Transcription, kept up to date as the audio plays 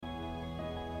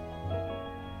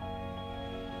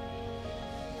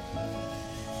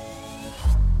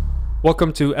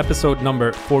Welcome to episode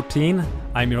number 14.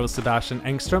 I'm your host Sebastian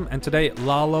Engström, and today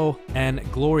Lalo and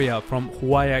Gloria from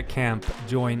Huaya Camp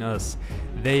join us.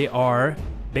 They are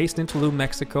based in Tulum,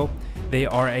 Mexico. They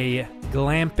are a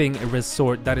glamping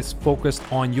resort that is focused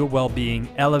on your well-being,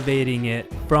 elevating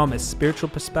it from a spiritual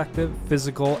perspective,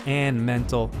 physical and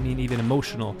mental, even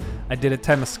emotional. I did a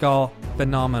Temazcal,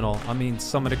 phenomenal.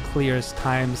 Some of the clearest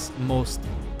times,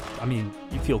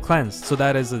 you feel cleansed. So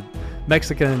that is a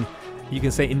Mexican, you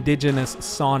can say, indigenous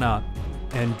sauna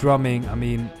and drumming,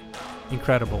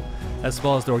 incredible. As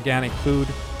well as the organic food,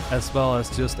 as well as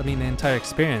just, the entire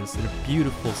experience in a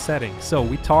beautiful setting. So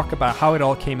we talk about how it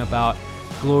all came about,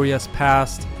 Gloria's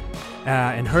past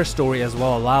and her story, as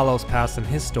well as Lalo's past and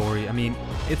his story.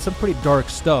 It's some pretty dark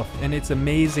stuff, and it's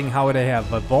amazing how they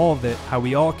have evolved it, how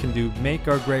we all can make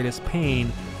our greatest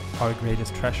pain our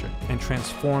greatest treasure, and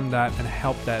transform that and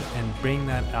help that and bring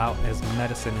that out as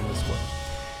medicine in this world.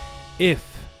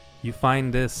 If you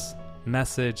find this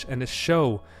message and this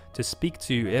show to speak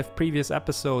to you, if previous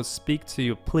episodes speak to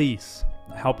you, please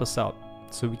help us out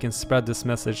so we can spread this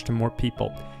message to more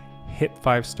people. Hit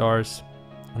 5 stars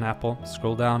on Apple,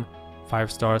 scroll down,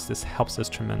 5 stars. This helps us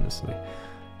tremendously.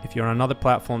 If you're on another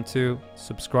platform too,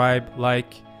 subscribe,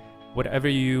 like, whatever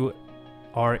you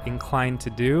are inclined to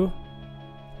do.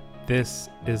 This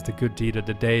is the good deed of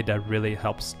the day that really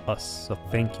helps us. So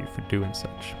thank you for doing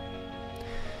such.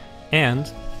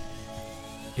 And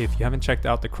if you haven't checked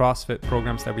out the CrossFit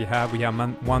programs that we have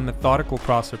one methodical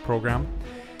CrossFit program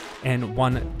and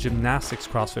one gymnastics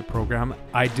CrossFit program.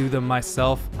 I do them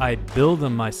myself, I build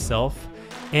them myself,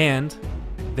 and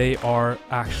they are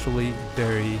actually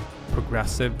very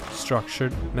progressive,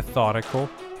 structured, methodical,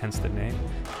 hence the name,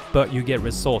 but you get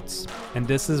results. And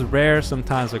this is rare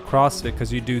sometimes with CrossFit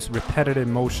because you do repetitive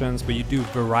motions, but you do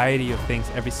variety of things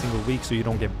every single week so you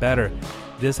don't get better.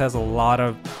 This has a lot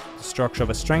of structure of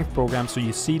a strength program, so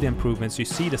you see the improvements, you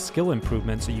see the skill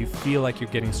improvements, so you feel like you're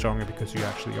getting stronger because you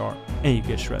actually are, and you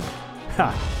get shredded.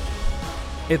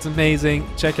 It's amazing.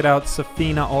 Check it out,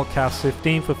 Safina, all caps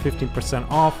 15 for 15%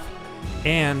 off,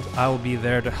 and I will be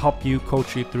there to help you,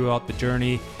 coach you throughout the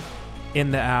journey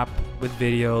in the app with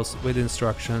videos, with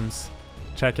instructions.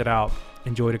 Check it out.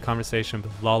 Enjoy the conversation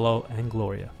with Lalo and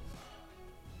Gloria.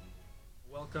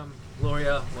 Welcome,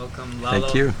 Gloria. Welcome, Lalo.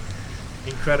 Thank you.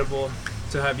 Incredible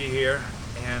to have you here,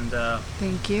 and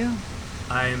thank you.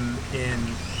 I'm in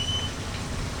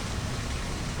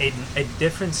a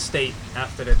different state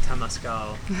after the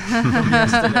Temazcal from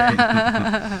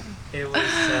yesterday. It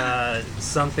was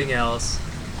something else.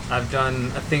 I've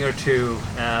done a thing or two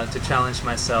to challenge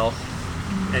myself,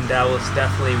 and that was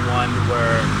definitely one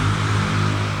where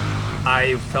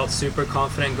I felt super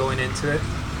confident going into it.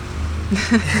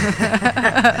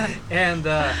 And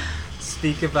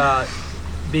speak about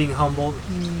being humbled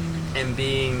and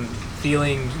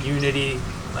feeling unity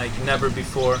like never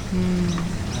before.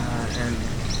 And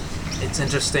it's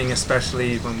interesting,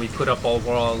 especially when we put up all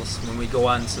walls, when we go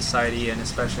out in society, and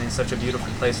especially in such a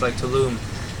beautiful place like Tulum.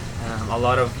 A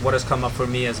lot of what has come up for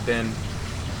me has been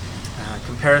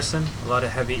comparison, a lot of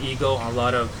heavy ego, a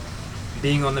lot of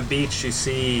being on the beach. You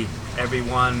see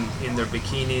everyone in their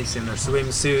bikinis, in their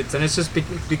swimsuits, and it just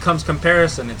becomes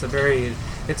comparison.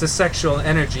 It's a sexual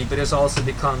energy, but it also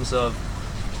becomes of,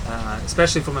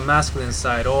 especially from a masculine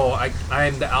side, I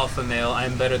am the alpha male,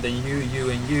 I'm better than you,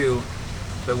 and you.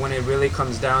 But when it really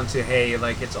comes down to, hey,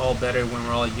 like, it's all better when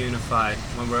we're all unified,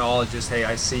 when we're all just, hey,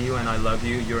 I see you and I love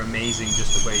you, you're amazing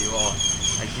just the way you are.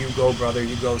 Like, you go, brother,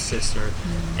 you go, sister.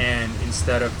 And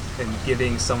instead of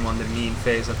giving someone the mean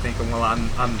face of thinking, well,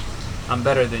 I'm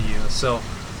better than you. So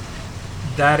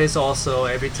that is also,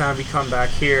 every time we come back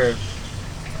here,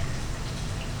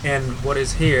 and what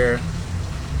is here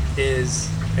is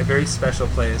a very special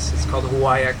place. It's called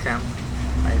Huaya Camp.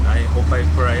 I hope I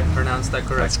pronounced that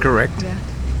correctly. That's correct. Yeah.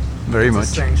 Very it's much. A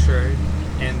sanctuary,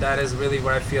 and that is really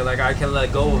where I feel like I can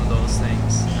let go of those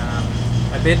things.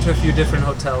 I've been to a few different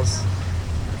hotels,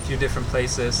 a few different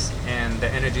places, and the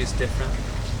energy is different.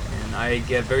 And I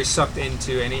get very sucked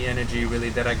into any energy really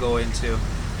that I go into,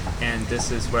 and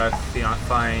this is where I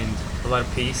find a lot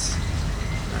of peace.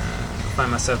 I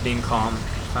find myself being calm.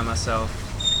 I find myself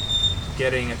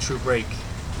getting a true break.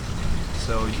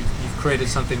 So you've created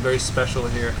something very special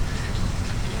here. And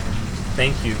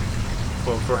thank you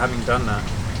for having done that.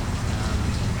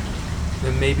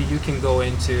 Then maybe you can go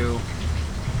into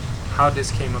how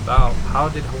this came about. How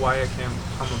did Huaya Camp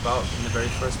come about in the very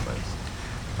first place?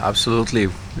 Absolutely.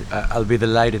 I'll be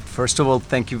delighted. First of all,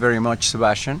 thank you very much,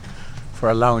 Sebastian, for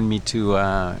allowing me to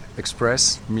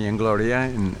express me and Gloria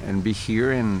and be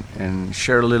here and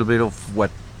share a little bit of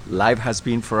what life has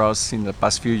been for us in the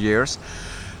past few years.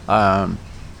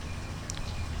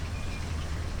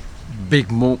 big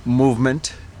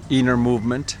movement, inner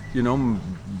movement, you know,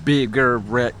 bigger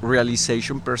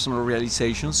realization, personal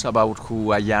realizations about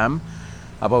who I am,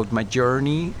 about my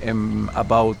journey, and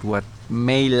about what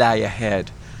may lie ahead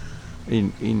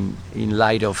in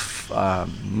light of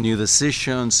new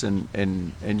decisions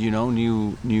and you know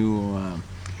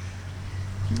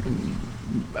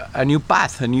a new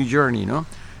path, a new journey, you know.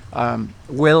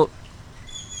 Well,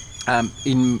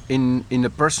 in a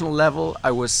personal level,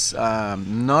 I was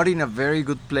not in a very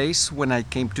good place when I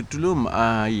came to Tulum.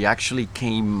 I actually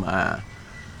came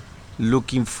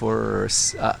looking for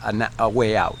a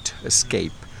way out,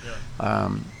 escape.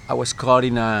 I was caught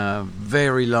in a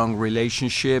very long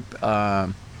relationship,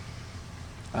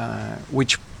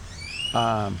 which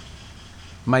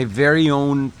my very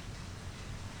own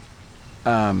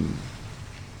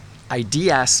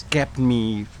ideas kept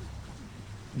me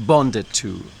bonded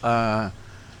to,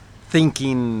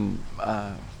 thinking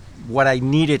what I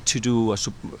needed to do as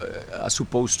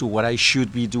opposed to what I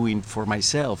should be doing for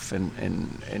myself,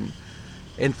 and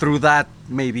through that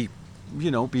maybe,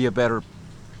 you know, be a better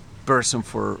person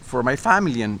for my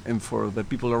family and for the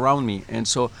people around me. And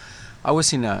so I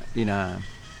was in a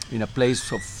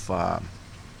place of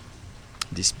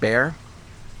despair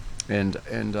and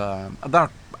a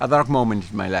dark moment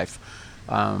in my life.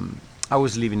 I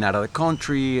was living out of the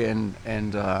country and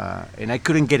I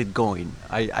couldn't get it going.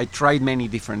 I tried many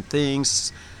different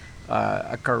things,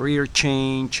 a career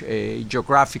change, a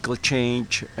geographical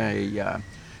change, a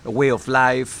way of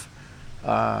life,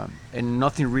 and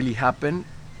nothing really happened.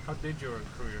 How did your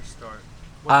career start?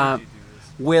 What did you do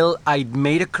this? Well, I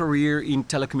made a career in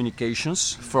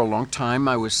telecommunications for a long time.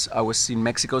 I was in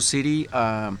Mexico City,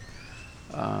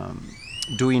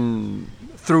 doing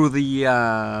through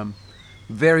the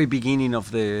very beginning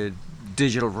of the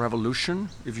digital revolution,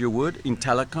 if you would, in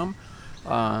telecom.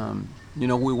 You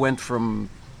know, we went from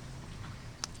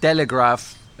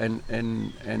telegraph and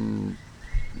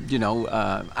you know,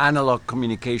 analog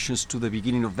communications to the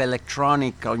beginning of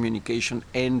electronic communication,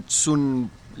 and soon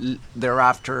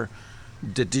thereafter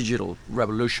the digital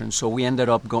revolution. So we ended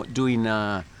up doing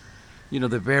you know,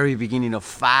 the very beginning of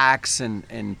fax and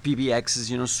PBXs,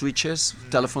 you know, switches,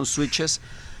 telephone switches,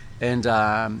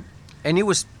 and it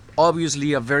was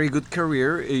obviously a very good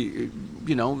career.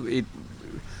 You know,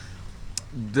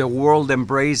 the world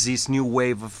embraced this new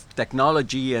wave of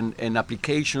technology and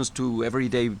applications to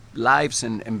everyday lives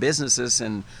and businesses,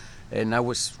 and I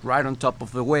was right on top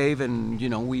of the wave. And you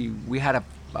know, we had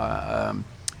a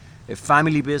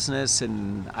family business,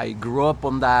 and I grew up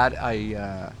on that.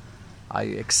 I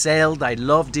excelled. I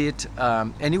loved it,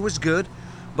 and it was good,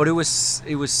 but it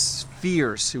was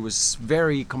fierce. It was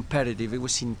very competitive. It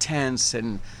was intense,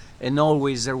 and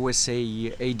always there was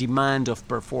a demand of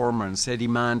performance, a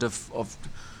demand of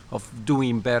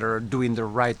doing better, doing the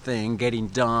right thing, getting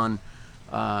done,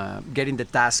 getting the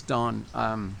task done.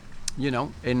 You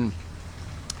know, and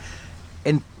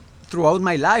throughout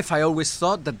my life, I always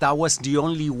thought that was the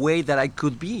only way that I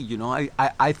could be. You know,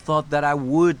 I thought that I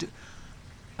would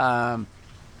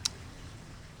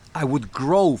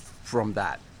grow from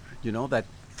that. You know, that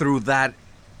through that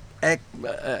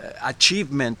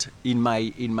achievement in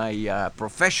my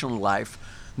professional life,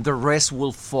 the rest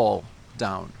will fall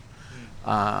down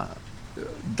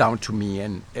to me,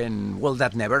 and well,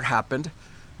 that never happened.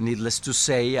 Needless to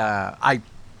say, I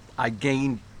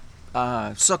gained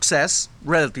success,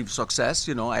 relative success.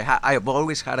 You know, I have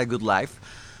always had a good life,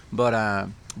 but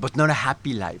not a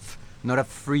happy life, not a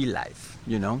free life.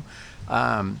 You know,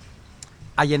 I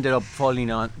ended up falling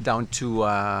down to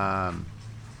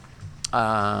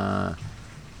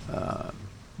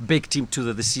victim to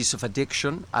the disease of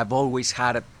addiction. I've always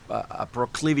had a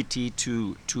proclivity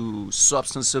to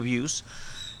substance abuse,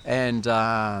 and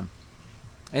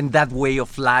that way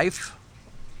of life,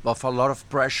 of a lot of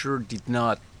pressure, did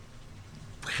not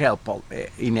help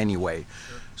in any way.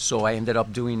 So I ended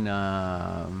up doing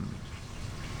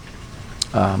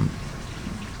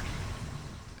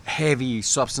heavy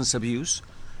substance abuse,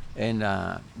 and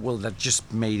well, that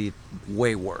just made it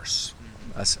way worse,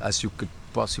 as you could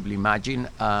possibly imagine.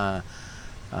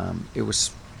 It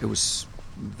was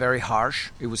very harsh.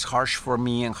 It was harsh for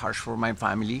me and harsh for my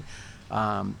family.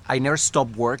 I never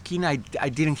stopped working. I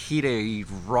didn't hit a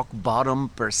rock bottom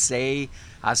per se,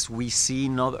 as we see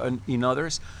in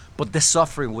others, but the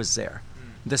suffering was there.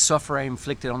 The suffering I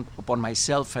inflicted upon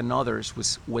myself and others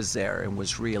was there and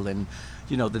was real. And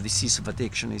you know, the disease of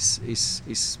addiction is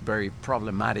very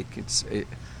problematic.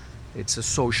 It's a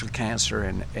social cancer,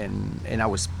 and I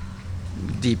was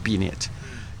deep in it.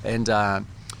 And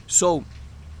so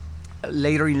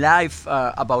later in life,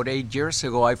 about 8 years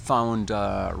ago, I found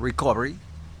recovery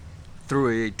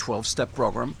through a 12-step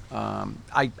program.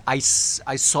 I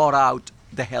sought out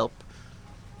the help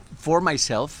for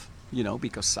myself,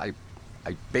 because I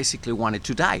basically wanted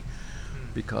to die,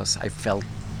 because I felt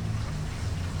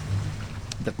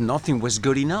that nothing was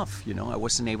good enough. I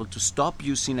wasn't able to stop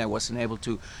using. I wasn't able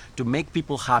to make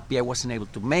people happy. I wasn't able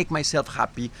to make myself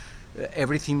happy.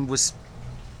 Everything was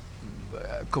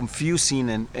confusing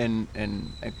and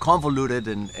convoluted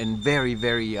and very,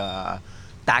 very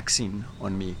taxing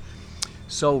on me.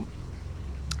 So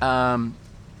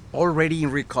already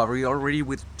in recovery, already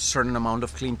with certain amount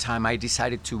of clean time, I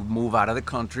decided to move out of the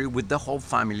country with the whole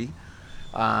family,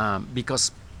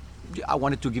 because I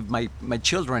wanted to give my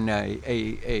children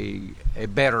a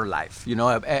better life,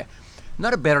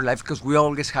 not a better life, because we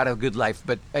always had a good life,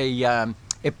 but a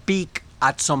peak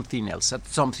at something else, at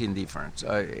something different,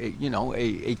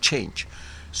 a change.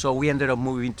 So we ended up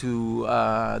moving to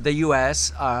the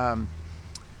U.S.,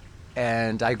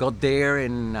 and I got there,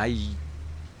 and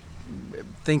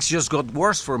things just got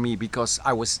worse for me, because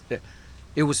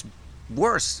it was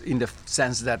worse in the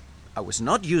sense that I was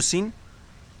not using,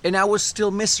 and I was still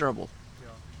miserable,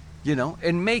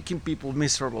 and making people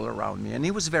miserable around me, and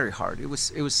it was very hard. It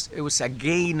was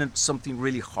again something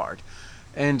really hard,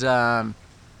 and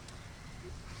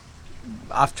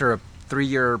after a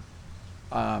 3-year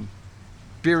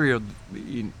period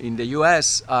in the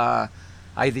U.S.,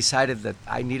 I decided that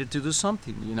I needed to do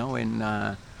something,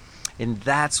 and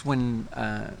that's when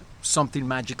something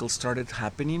magical started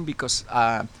happening, because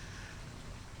I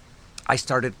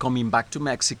started coming back to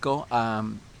Mexico.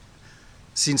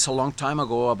 Since a long time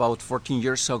ago, about 14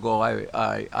 years ago,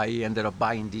 I ended up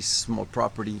buying this small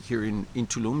property here in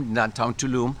Tulum, downtown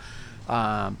Tulum,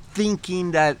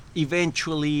 thinking that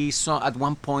eventually, at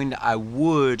one point, I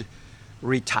would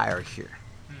retire here.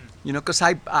 Because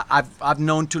I've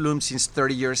known Tulum since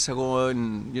 30 years ago,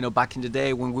 and back in the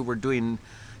day when we were doing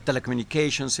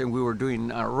telecommunications and we were doing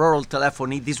rural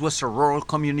telephony. This was a rural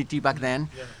community back then,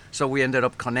 so we ended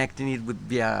up connecting it with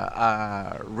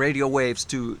via radio waves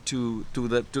to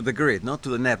the grid, to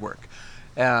the network.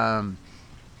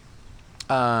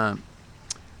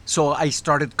 So I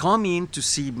started coming to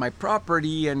see my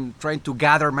property and trying to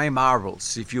gather my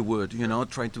marbles, if you would,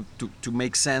 trying to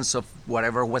make sense of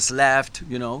whatever was left,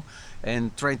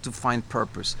 and trying to find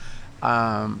purpose.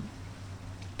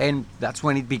 And that's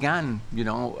when it began,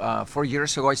 4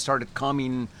 years ago I started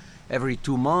coming every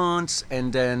 2 months,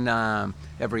 and then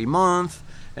every month,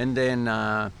 and then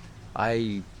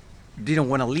I didn't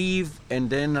want to leave, and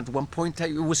then at one point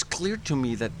it was clear to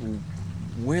me that,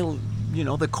 well,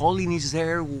 the calling is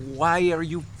there. Why are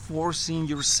you forcing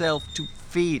yourself to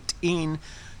fit in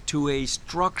to a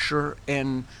structure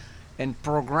and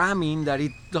programming that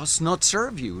it does not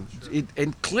serve you?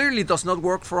 It clearly does not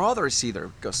work for others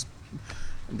either, because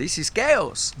this is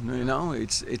chaos.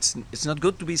 It's not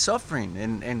good to be suffering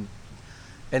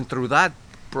and through that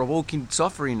provoking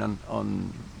suffering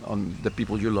on the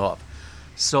people you love.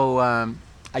 So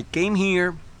I came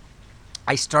here.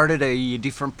 I started a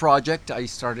different project. I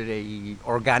started a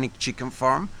organic chicken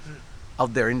farm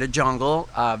out there in the jungle.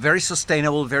 Very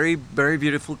sustainable, very, very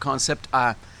beautiful concept.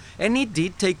 And it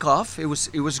did take off. It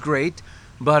was great,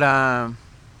 but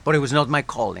it was not my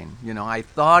calling. I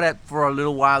thought for a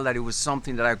little while that it was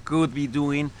something that I could be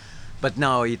doing, but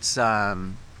no, it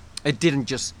didn't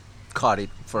just cut it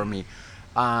for me.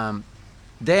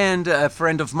 Then a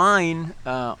friend of mine,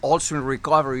 also in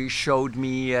recovery, showed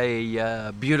me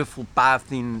a beautiful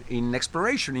path in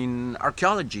exploration, in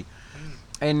archaeology.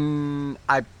 And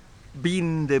I've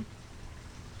been the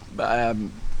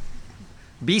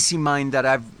busy mind that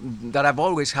I've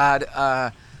always had.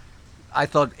 I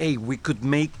thought, hey, we could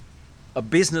make a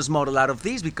business model out of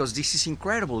this, because this is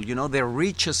incredible. The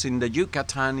riches in the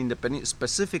Yucatan,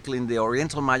 specifically in the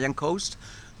Oriental Mayan coast,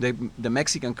 the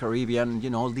Mexican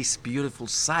Caribbean, all these beautiful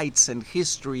sites and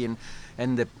history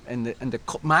and the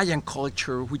Mayan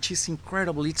culture, which is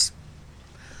incredible. It's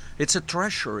a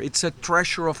treasure. It's a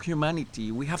treasure of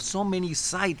humanity. We have so many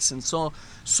sites and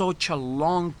such a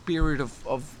long period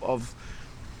of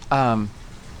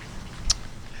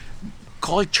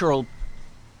cultural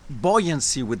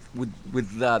buoyancy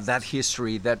with that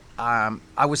history that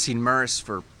I was immersed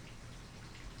for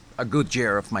a good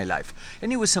year of my life,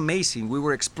 and it was amazing. We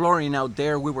were exploring out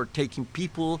there. We were taking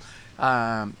people,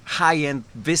 high-end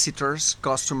visitors,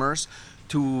 customers,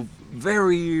 to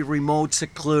very remote,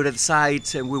 secluded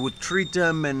sites, and we would treat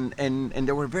them, and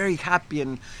they were very happy,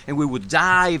 and we would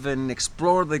dive and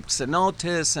explore the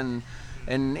cenotes, and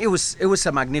it was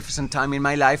a magnificent time in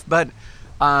my life. But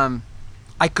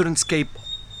I couldn't escape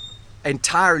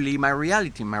entirely my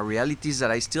reality. My reality is that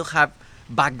I still have.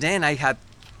 Back then, I had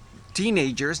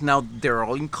teenagers. Now they're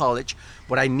all in college,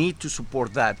 but I need to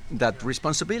support that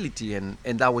responsibility, and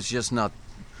that was just not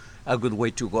a good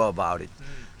way to go about it.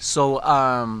 So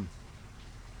a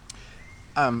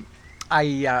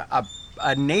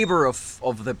neighbor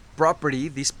of the property,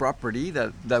 this property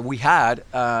that we had,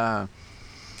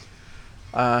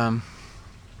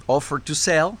 offered to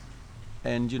sell.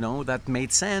 And that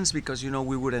made sense because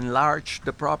we would enlarge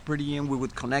the property and we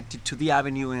would connect it to the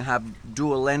avenue and have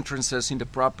dual entrances in the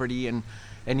property, and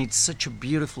it's such a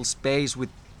beautiful space with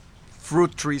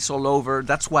fruit trees all over.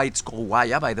 That's why it's called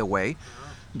guaya, by the way.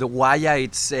 The guaya,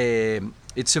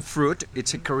 it's a fruit.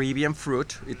 It's a Caribbean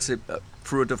fruit. It's a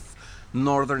fruit of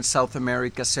northern South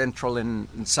America, central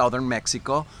and southern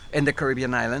Mexico, and the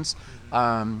Caribbean islands.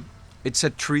 It's a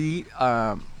tree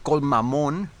called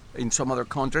mamon in some other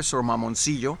countries, or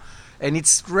mamoncillo, and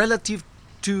it's relative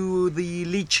to the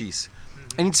lychees.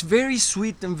 And it's very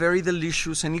sweet and very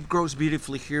delicious, and it grows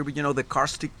beautifully here. But the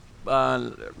karstic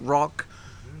rock,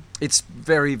 it's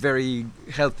very, very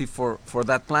healthy for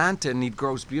that plant, and it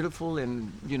grows beautiful,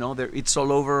 and it's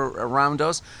all over around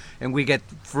us, and we get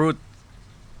fruit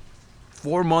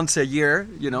 4 months a year.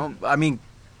 I mean,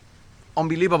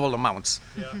 unbelievable amounts.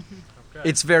 Yeah. Okay.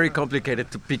 It's very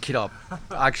complicated to pick it up.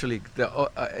 Actually,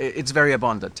 it's very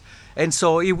abundant, and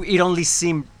so it only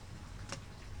seemed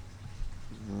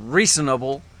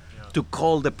reasonable to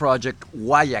call the project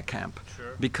Guaya Camp,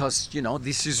 because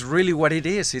this is really what it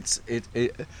is. It's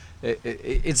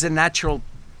a natural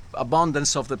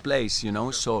abundance of the place.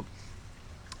 So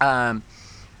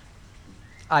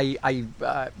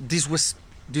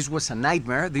this was a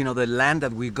nightmare, the land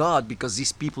that we got, because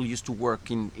these people used to work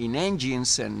in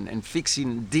engines and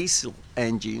fixing diesel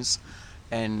engines,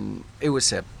 and it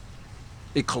was a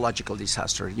ecological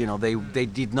disaster. They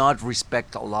did not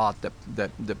respect a lot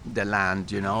the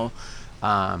land.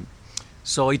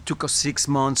 So it took us 6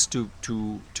 months to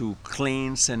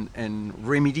cleanse and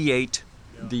remediate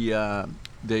the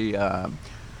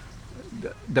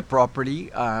property,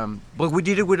 but we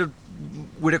did it with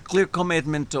a clear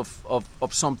commitment of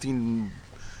something.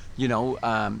 We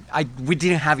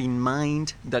didn't have in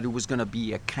mind that it was going to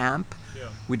be a camp.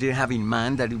 We didn't have in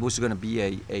mind that it was going to be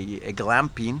a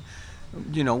glamping.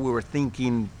 We were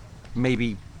thinking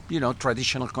maybe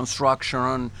traditional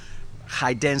construction,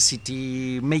 high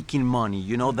density, making money.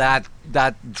 That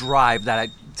drive that I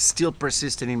still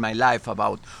persisted in my life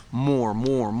about more.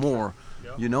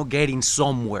 Getting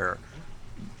somewhere.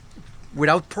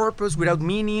 Without purpose, without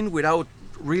meaning, without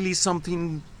really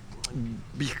something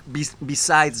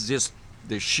besides just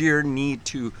the sheer need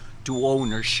to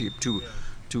ownership, to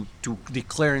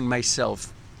declaring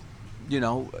myself,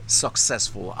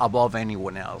 successful above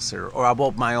anyone else, or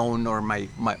above my own or my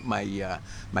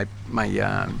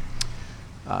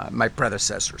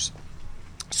predecessors.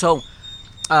 So,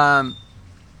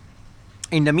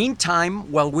 in the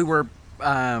meantime, while we were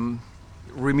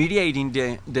remediating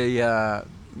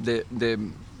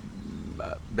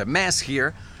the mess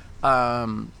here,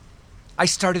 I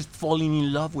started falling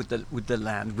in love with the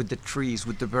land, with the trees,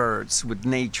 with the birds, with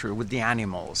nature, with the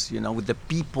animals, with the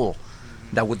people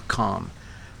that would come.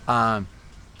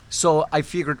 So I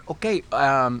figured, okay,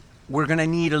 we're gonna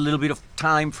need a little bit of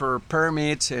time for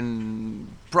permits and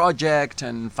project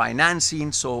and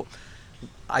financing, so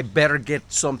I better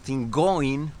get something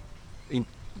going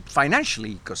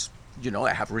financially, because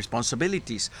I have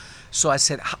responsibilities. So I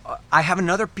said, I have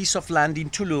another piece of land in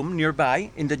Tulum nearby,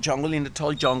 in the jungle, in the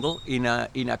tall jungle, in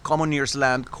a commoner's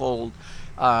land called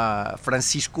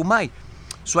Francisco May.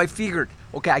 So I figured,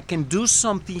 okay, I can do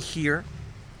something here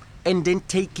and then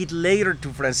take it later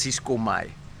to Francisco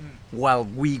May while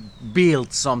we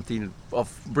build something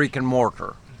of brick and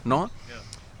mortar, no?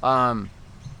 Yeah.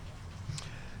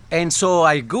 And so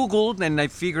I Googled, and I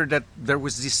figured that there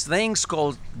was these things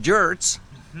called yurts.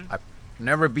 I've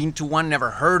never been to one, never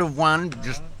heard of one,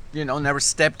 just, never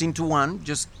stepped into one.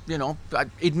 Just,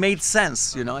 it made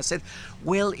sense, I said,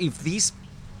 well, if these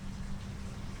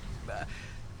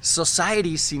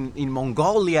societies in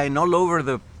Mongolia and all over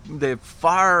the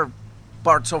far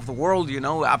parts of the world,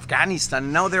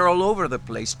 Afghanistan, now they're all over the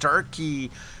place. Turkey,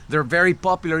 they're very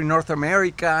popular in North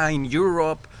America, in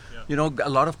Europe. A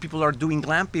lot of people are doing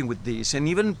glamping with this, and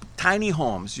even tiny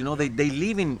homes, they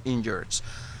live in yurts.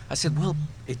 I said, well,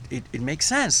 it makes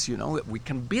sense, we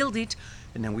can build it,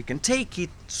 and then we can take it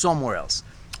somewhere else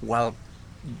while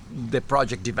the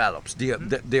project develops,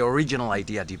 the original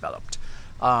idea developed.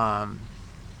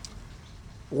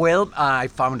 Well, I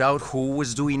found out who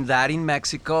was doing that in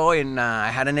Mexico, and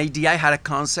I had an idea, I had a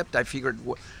concept. I figured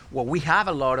what we have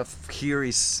a lot of here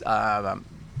is,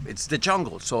 it's the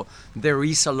jungle, so there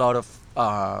is a lot of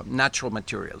natural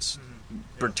materials,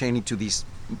 pertaining to this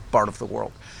part of the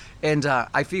world. And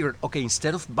I figured, okay,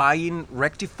 instead of buying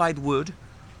rectified wood,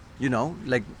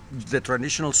 like the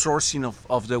traditional sourcing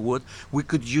of the wood, we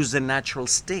could use the natural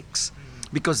sticks,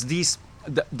 because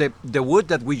the wood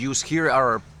that we use here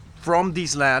are from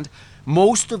this land.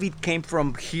 Most of it came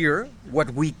from here,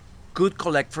 what we could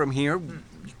collect from here,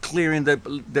 clearing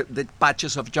the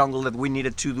patches of jungle that we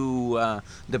needed to do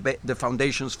the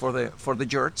foundations for the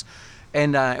yurts,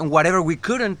 and whatever we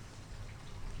couldn't,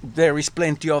 there is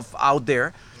plenty of out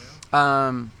there.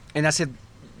 And I said,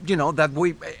 that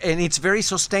and it's very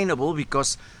sustainable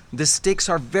because the sticks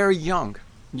are very young.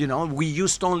 We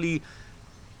used only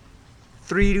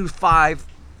 3 to 5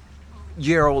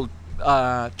 year old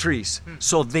trees,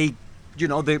 so they,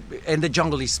 and the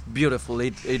jungle is beautiful.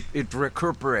 It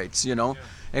recuperates,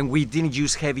 and we didn't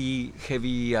use heavy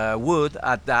wood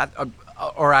at that,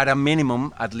 or at a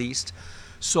minimum at least.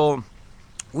 So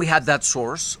we had that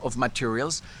source of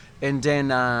materials, and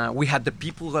then we had the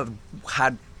people that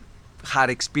had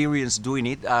experience doing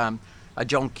it. A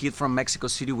young kid from Mexico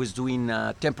City was doing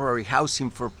temporary housing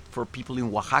for people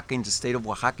in Oaxaca, in the state of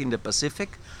Oaxaca, in the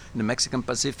Pacific, in the Mexican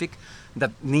Pacific,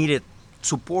 that needed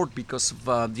support because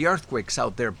of the earthquakes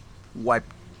out there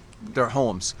wiped their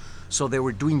homes. So they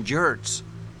were doing yurts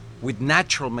with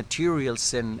natural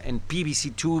materials and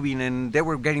PVC tubing, and they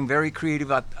were getting very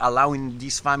creative at allowing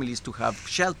these families to have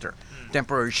shelter,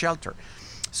 temporary shelter.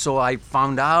 So I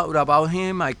found out about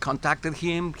him, I contacted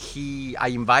him, I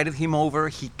invited him over,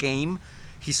 he came,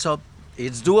 he saw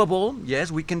it's doable,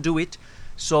 yes, we can do it.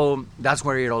 So that's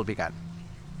where it all began.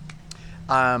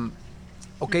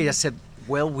 Okay, I said,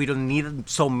 well, we don't need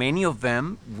so many of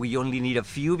them, we only need a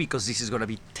few because this is gonna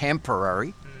be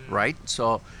temporary, right?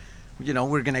 So,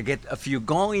 we're gonna get a few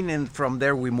going, and from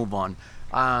there we move on.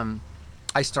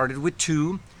 I started with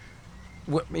 2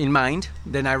 in mind,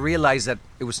 then I realized that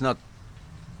it was not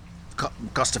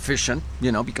cost efficient,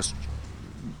 because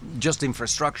just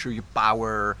infrastructure, your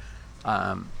power,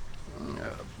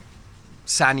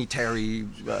 sanitary,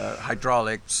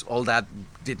 hydraulics, all that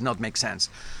did not make sense.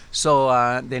 So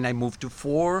then I moved to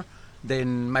 4.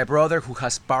 Then my brother, who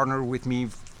has partnered with me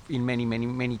in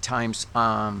many times,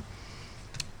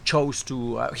 chose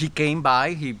to. He came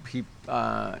by. He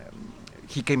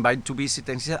came by to visit,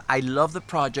 and he said, "I love the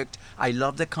project. I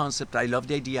love the concept. I love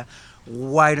the idea.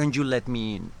 Why don't you let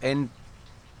me in?" And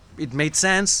it made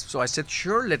sense. So I said,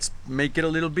 "Sure, let's make it a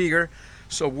little bigger."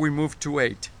 So we moved to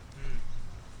 8,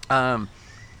 and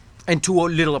 2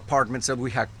 little apartments that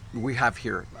we have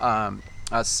here,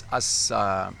 as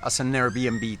an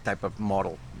Airbnb type of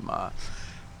model,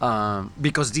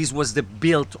 because this was the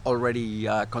built already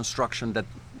construction that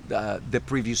the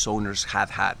previous owners had,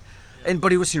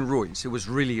 but it was in ruins. It was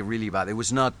really bad. It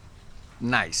was not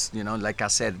nice, Like I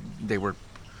said, they were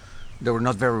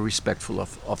not very respectful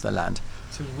of the land.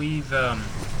 So we've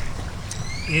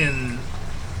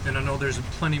and I know there's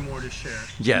plenty more to share.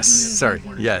 Yes, sorry.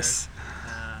 Yes.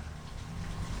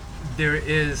 There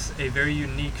is a very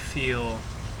unique feel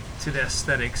to the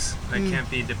aesthetics that can't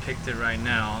be depicted right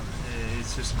now.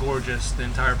 It's just gorgeous, the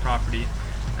entire property.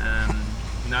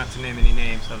 Not to name any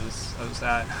names, I was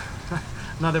at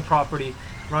another property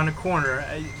around the corner,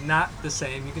 not the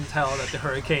same. You can tell that the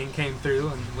hurricane came through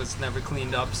and was never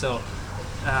cleaned up. So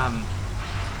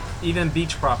even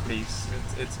beach properties,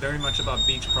 it's very much about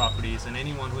beach properties, and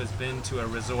anyone who has been to a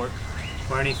resort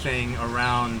or anything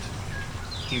around,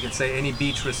 you can say any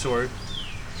beach resort,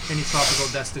 any tropical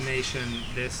destination,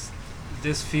 this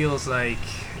feels like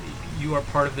you are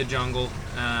part of the jungle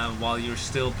while you're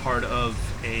still part of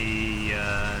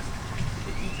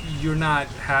you're not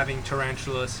having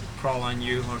tarantulas crawl on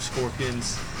you or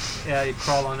scorpions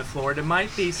crawl on the floor. There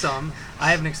might be some. I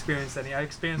haven't experienced any. I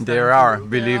experienced that. There are,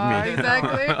 believe me.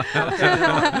 Exactly.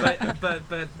 Okay,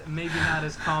 but maybe not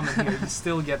as common here. You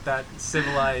still get that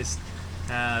civilized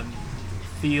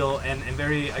feel and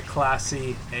very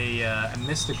classy, a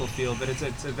mystical feel. But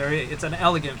it's an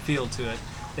elegant feel to it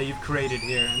that you've created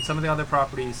here. And some of the other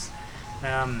properties,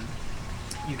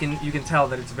 you can tell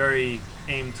that it's very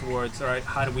aimed towards, all right,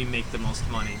 how do we make the most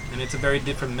money? And it's a very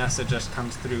different message that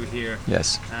comes through here.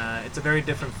 Yes. It's a very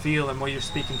different feel, and what you're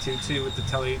speaking to too with the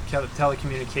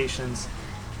telecommunications,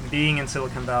 being in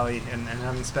Silicon Valley and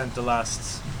having spent the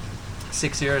last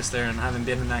 6 years there and having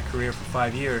been in that career for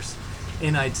 5 years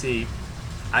in IT,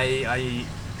 I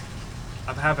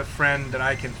have a friend that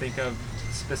I can think of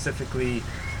specifically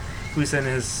who's in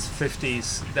his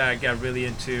 50s that got really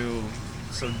into,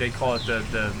 so they call it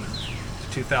the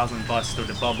 2000 bust, or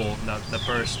the bubble, the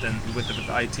burst, and with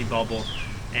the IT bubble.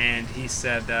 And he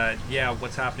said that,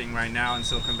 what's happening right now in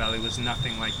Silicon Valley was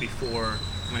nothing like before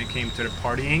when it came to the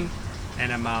partying.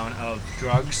 an amount of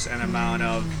drugs, an amount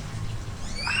of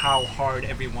how hard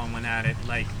everyone went at it.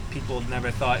 Like, people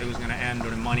never thought it was going to end, or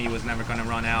the money was never going to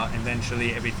run out.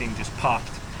 Eventually everything just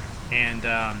popped, and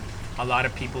a lot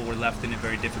of people were left in a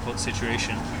very difficult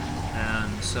situation.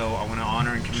 So I want to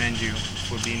honor and commend you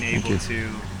for being able to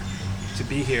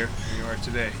be here where you are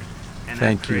today, and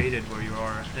have created where you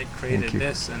are, that created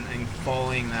this, and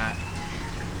following that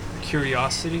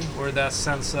curiosity, or that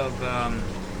sense of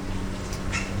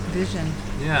vision.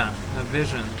 Yeah, a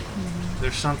vision.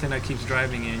 There's something that keeps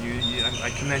driving you.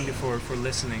 I commend you for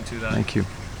listening to that. Thank you.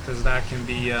 Because that can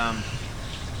be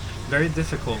very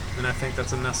difficult, and I think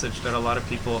that's a message that a lot of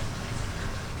people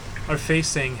are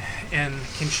facing and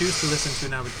can choose to listen to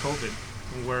now with COVID,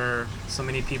 where so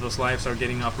many people's lives are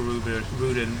getting uprooted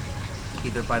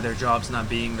either by their jobs not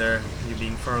being there, you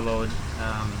being furloughed,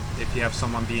 if you have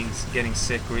someone getting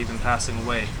sick or even passing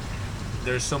away.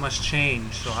 There's so much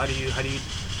change. So how do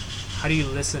you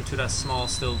listen to that small,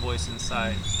 still voice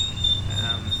inside?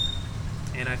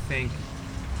 And I think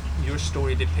your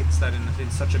story depicts that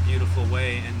in such a beautiful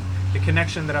way. And the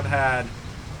connection that I've had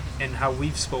and how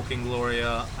we've spoken,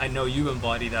 Gloria, I know you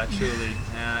embody that truly.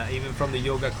 Even from the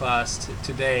yoga class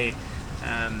today,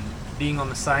 being on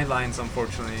the sidelines,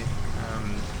 unfortunately,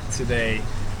 today,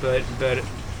 but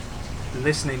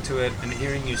listening to it and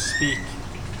hearing you speak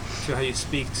to how you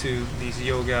speak to these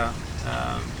yoga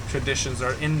traditions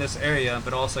are in this area,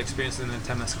 but also experiencing the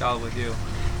Temescal with you.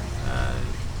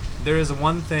 There is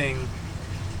one thing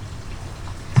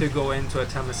to go into a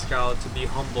Temescal, to be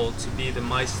humble, to be the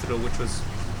maestro, which was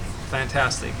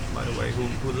fantastic, by the way,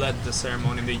 who led the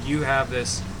ceremony. But you have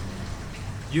this,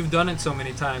 you've done it so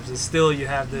many times, and still you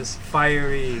have this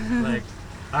fiery, like,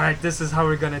 all right, this is how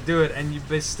we're gonna do it, and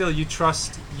but still you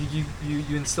trust, you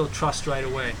instill trust right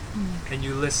away, and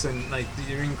you listen. Like,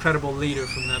 you're an incredible leader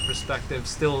from that perspective.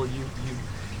 Still,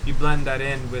 you blend that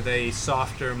in with a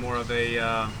softer, more of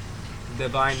a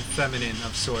divine feminine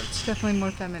of sorts. Definitely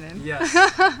more feminine. Yes,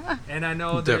 and I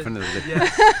know definitely.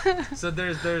 Yes. So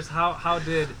there's how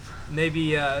did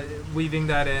maybe weaving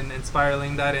that in and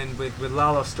spiraling that in with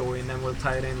Lalo's story, and then we'll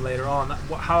tie it in later on.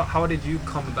 How did you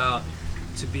come about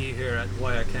to be here at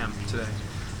Huaya Camp today?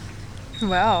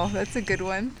 Wow, that's a good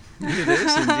one. It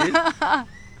is indeed.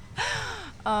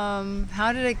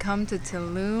 How did I come to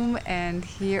Tulum and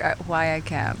here at Huaya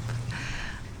Camp?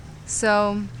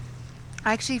 So,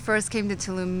 I actually first came to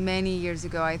Tulum many years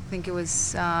ago. I think it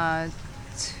was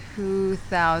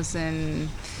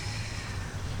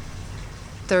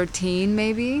 2013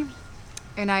 maybe.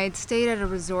 And I had stayed at a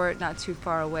resort not too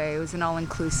far away. It was an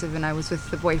all-inclusive, and I was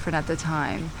with the boyfriend at the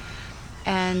time.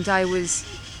 And at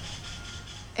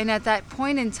that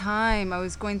point in time, I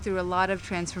was going through a lot of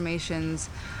transformations.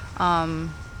 I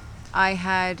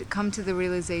had come to the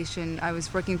realization, I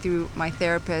was working through my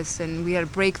therapist, and we had a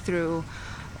breakthrough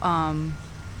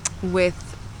with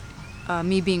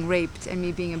me being raped and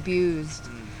me being abused.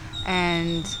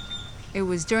 And it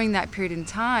was during that period in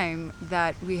time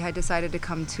that we had decided to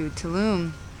come to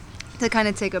Tulum to kind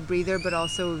of take a breather, but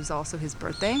also it was also his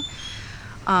birthday.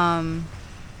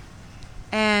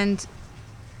 And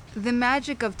the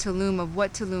magic of Tulum, of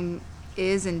what Tulum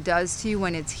is and does to you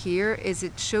when it's here, is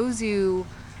it shows you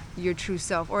your true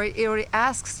self, or it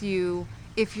asks you,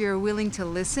 if you're willing to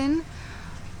listen,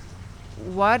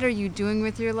 what are you doing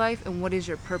with your life and what is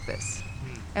your purpose?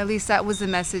 At least that was the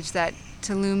message that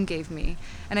Tulum gave me.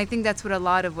 And I think that's what a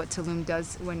lot of what Tulum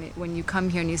does when you come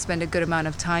here and you spend a good amount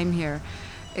of time here.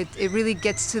 It really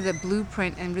gets to the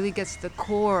blueprint and really gets to the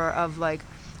core of, like,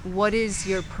 what is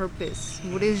your purpose?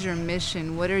 What is your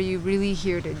mission? What are you really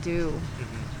here to do?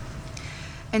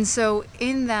 And so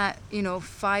in that,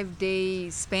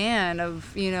 5-day span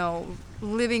of,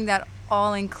 living that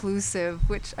all-inclusive,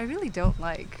 which I really don't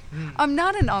like. I'm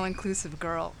not an all-inclusive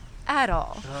girl at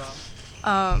all.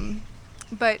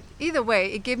 But either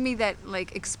way, it gave me that,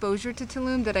 like, exposure to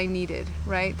Tulum that I needed,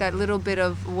 right? That little bit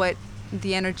of what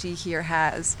the energy here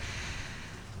has.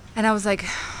 And I was like,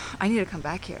 I need to come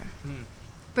back here.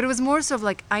 But it was more so of,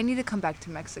 like, I need to come back to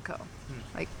Mexico.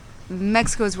 Like,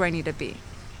 Mexico is where I need to be.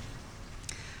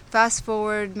 Fast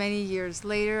forward many years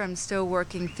later, I'm still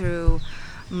working through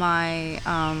my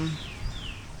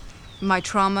my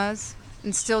traumas,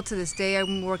 and still to this day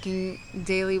I'm working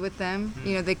daily with them.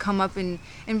 They come up in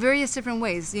various different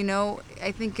ways.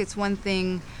 I think it's one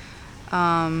thing,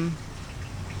 I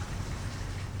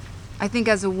think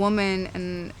as a woman,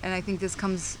 and I think this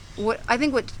comes, what I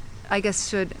think what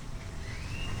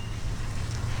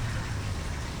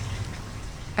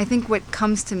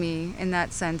comes to me in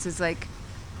that sense is, like,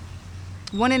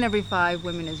 1 in every 5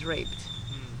 women is raped,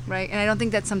 right? And I don't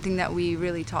think that's something that we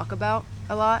really talk about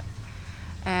a lot.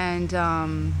 And Did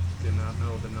not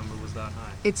know the number was that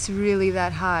high. it's really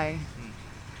that high.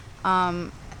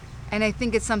 And I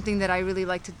think it's something that I really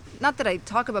like to, not that I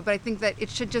talk about, but I think that it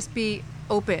should just be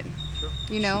open. Sure.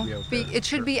 You know, it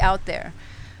should be out there,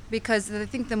 because I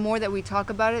think the more that we talk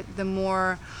about it, the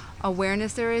more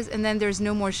awareness there is, and then there's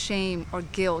no more shame or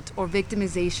guilt or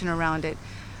victimization around it,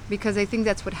 because I think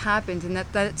that's what happens, and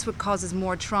that's what causes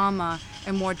more trauma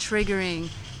and more triggering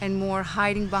and more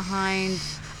hiding behind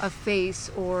a face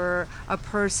or a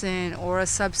person or a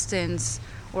substance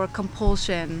or a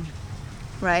compulsion,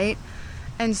 right?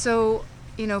 And so,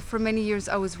 you know, for many years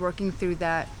I was working through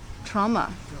that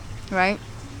trauma, right?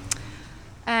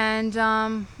 And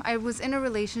I was in a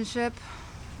relationship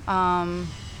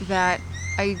that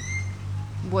I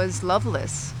was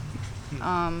loveless.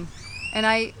 And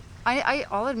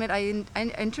I'll admit, I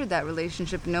entered that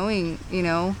relationship knowing, you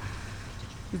know,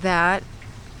 that,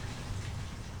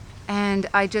 and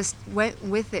I just went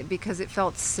with it because it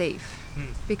felt safe,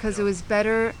 because it was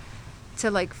better to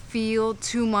like feel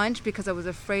too much, because I was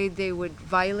afraid they would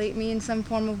violate me in some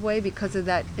form of way because of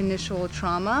that initial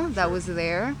trauma that was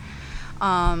there,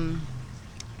 than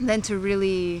to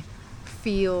really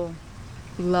feel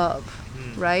love,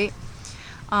 right?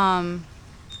 And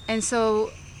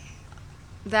so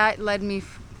that led me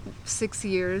 6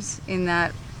 years in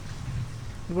that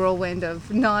whirlwind of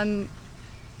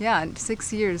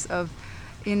 6 years of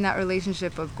in that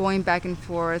relationship of going back and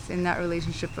forth, in that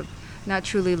relationship of not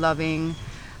truly loving,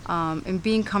 and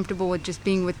being comfortable with just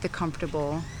being with the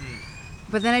comfortable.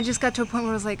 But then I just got to a point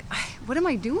where I was like, what am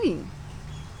I doing?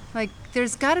 Like,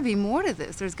 there's got to be more to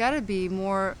this. There's got to be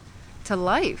more to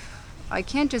life. I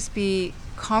can't just be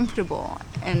comfortable,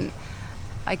 and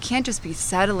I can't just be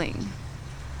settling.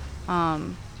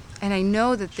 And I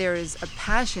know that there is a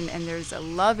passion and there's a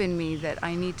love in me that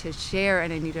I need to share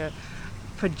and I need to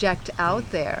project out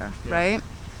there, right?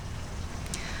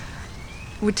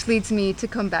 Which leads me to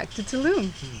come back to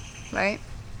Tulum, right?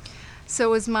 So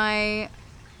it was my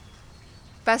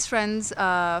best friend's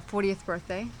 40th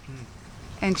birthday,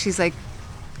 and she's like,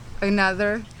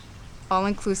 another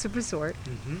all-inclusive resort.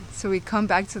 So we come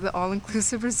back to the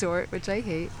all-inclusive resort, which I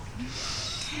hate.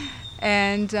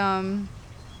 And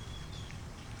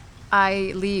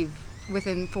I leave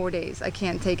within 4 days. I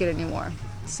can't take it anymore.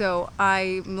 So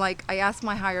I asked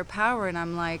my higher power, and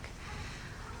I'm like,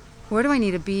 where do I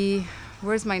need to be?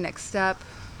 Where's my next step?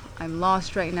 I'm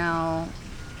lost right now.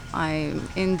 I'm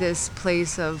in this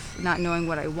place of not knowing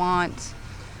what I want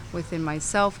within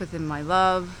myself, within my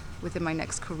love, within my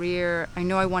next career. I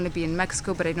know I want to be in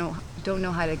Mexico, but I don't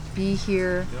know how to be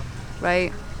here,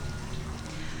 right?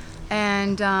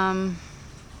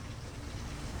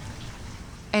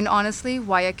 And honestly,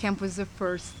 Waya Camp was the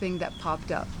first thing that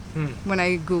popped up when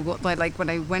I Googled, like when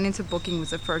I went into booking was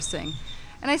the first thing.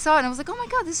 And I saw it and I was like, oh my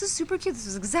God, this is super cute. This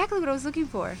is exactly what I was looking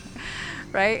for,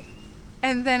 right?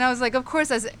 And then I was like, of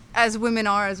course, as women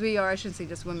are, as we are, I shouldn't say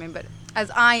just women, but as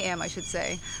I am, I should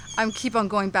say, I'm keep on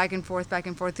going back and forth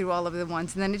through all of the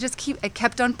ones. And then it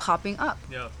kept on popping up.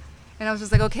 Yeah. And I was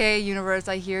just like, okay, universe,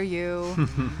 I hear you.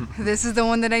 This is the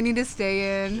one that I need to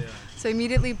stay in. Yeah. So I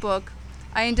immediately book.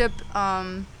 I end up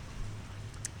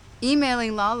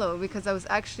emailing Lalo because I was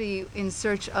actually in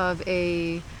search of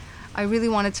I really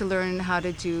wanted to learn how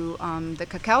to do the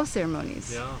cacao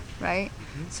ceremonies, right?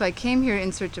 So I came here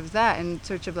in search of that, in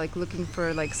search of like looking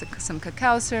for like some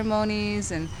cacao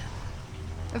ceremonies. And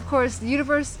of course, the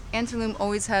universe and Tulum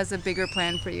always has a bigger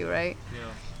plan for you, right?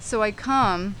 Yeah. So I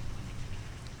come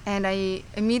and I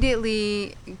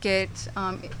immediately get,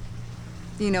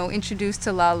 introduced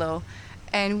to Lalo.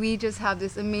 And we just have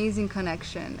this amazing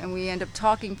connection, and we end up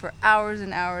talking for hours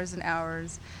and hours and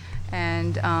hours.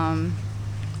 And,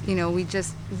 we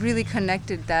just really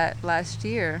connected that last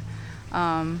year.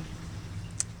 And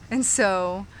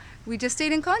so we just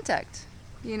stayed in contact.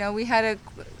 We had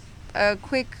a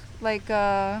quick,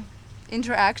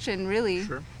 interaction, really.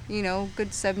 Sure.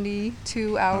 Good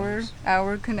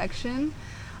 72-hour connection.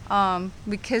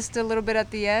 We kissed a little bit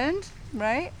at the end,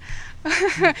 right?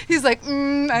 He's like,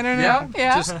 I don't know.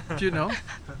 Yeah. Just,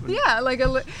 Yeah,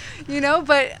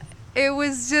 but it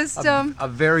was just a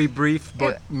very brief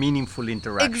but meaningful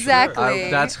interaction.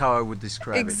 Exactly. That's how I would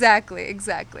describe it. Exactly.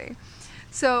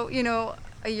 So,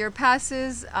 a year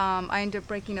passes. I end up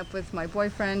breaking up with my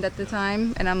boyfriend at the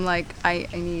time, and I'm like,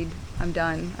 I'm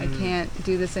done. I can't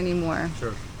do this anymore.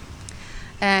 Sure.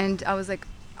 And I was like,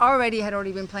 had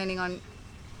already been planning on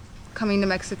coming to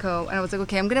Mexico, and I was like,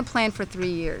 okay, I'm gonna plan for 3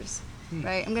 years.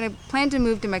 right? I'm gonna plan to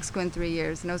move to Mexico in 3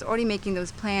 years, and I was already making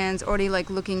those plans, already like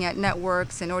looking at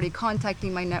networks and already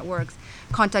contacted my networks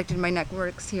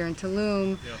here in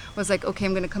Tulum. Yeah. Was like, okay,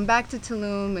 I'm gonna come back to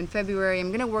Tulum in February.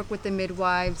 I'm gonna work with the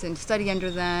midwives and study under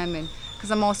them, and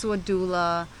because I'm also a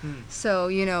doula. So,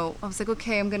 you know, I was like,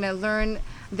 okay, I'm gonna learn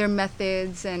their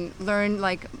methods and learn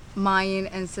like Mayan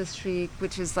ancestry,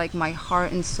 which is like my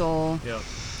heart and soul. Yeah.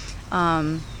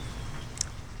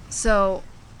 So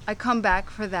I come back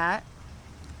for that,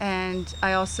 and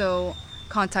I also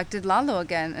contacted Lalo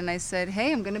again, and I said,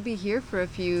 hey, I'm gonna be here for a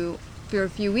few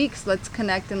weeks. Let's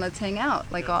connect and let's hang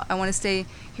out. Like, Yeah. I want to stay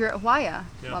here at Huaya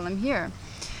Yeah. while I'm here.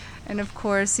 And of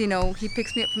course, you know, he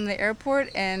picks me up from the airport,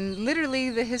 and literally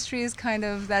the history is kind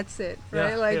of, that's it,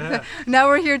 right? Yeah, Like yeah. now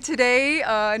we're here today,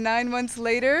 9 months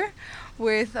later,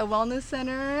 with a wellness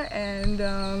center, and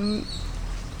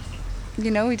you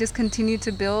know, we just continue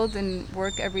to build and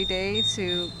work every day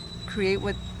to create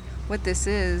what this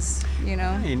is, you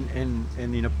know. And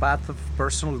in a path of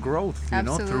personal growth, you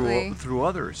know, Absolutely. through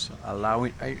others,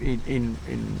 allowing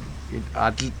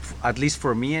at least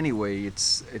for me anyway,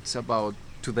 it's about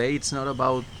today. It's not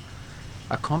about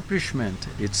accomplishment.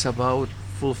 It's about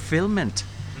fulfillment.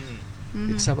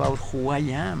 It's about who I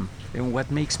am and what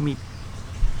makes me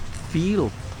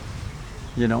feel.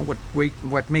 You know,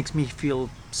 what makes me feel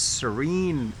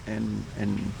serene and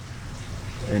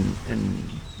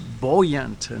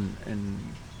buoyant and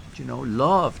you know,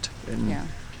 loved. And Yeah.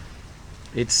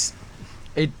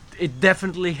 it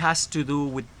definitely has to do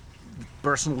with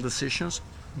personal decisions,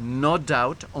 no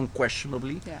doubt,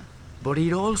 unquestionably. Yeah. But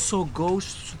it also goes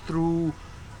through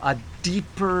a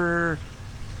deeper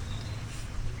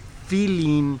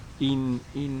feeling in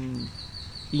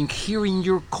hearing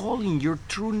your calling, your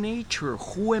true nature.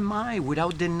 Who am I?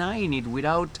 Without denying it,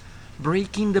 without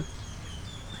breaking the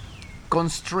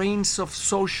constraints of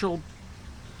social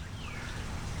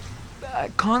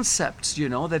concepts, you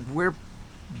know, that we're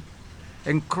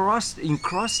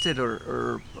encrusted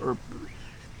or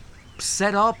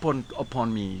set up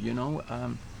upon me, you know.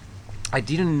 I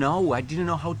didn't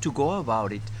know how to go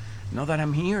about it. Now that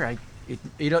I'm here,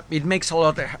 it makes a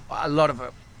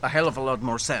hell of a lot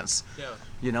more sense. Yeah.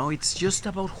 You know, it's just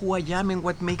about who I am and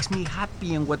what makes me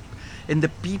happy and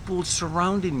the people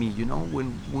surrounding me. You know,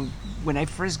 when I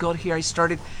first got here,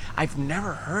 I've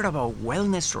never heard about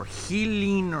wellness or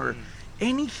healing or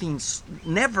anything.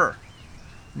 Never.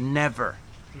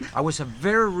 I was a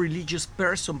very religious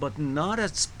person, but not a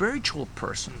spiritual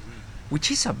person,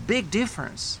 which is a big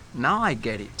difference. Now I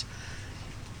get it.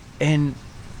 And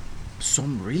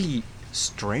some really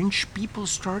strange people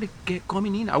started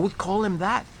coming in. I would call them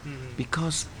that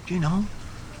because, you know,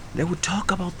 they would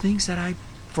talk about things that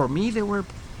for me, they were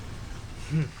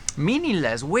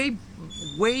meaningless, way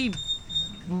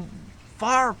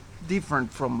far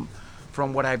different from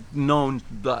what I've known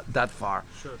that far.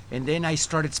 Sure. And then I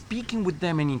started speaking with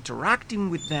them and interacting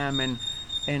with them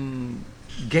and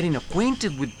getting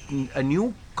acquainted with a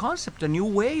new concept, a new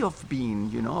way of being,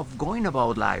 you know, of going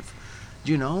about life.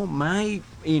 You know, my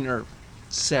inner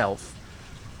self,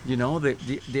 you know,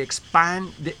 the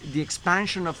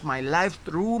expansion of my life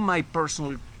through my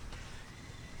personal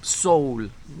soul,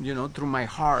 you know, through my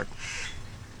heart.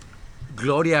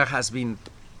 Gloria has been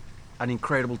an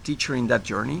incredible teacher in that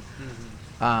journey.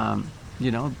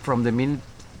 You know, from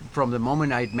the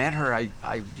moment I'd met her, I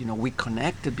you know, we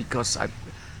connected because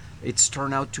it's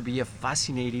turned out to be a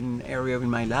fascinating area in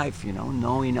my life. You know,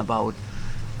 knowing about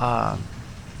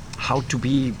how to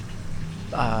be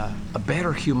a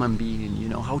better human being. You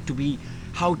know, how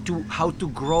to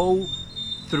grow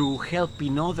through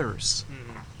helping others.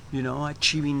 You know,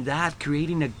 achieving that,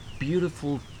 creating a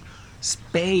beautiful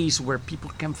space where people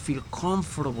can feel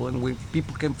comfortable and where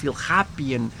people can feel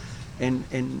happy and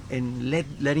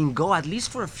letting go, at least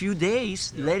for a few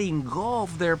days, letting go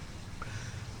of their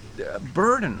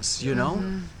burdens, you know.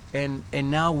 And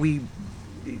now we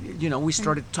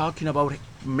started talking about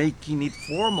making it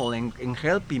formal and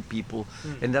helping people.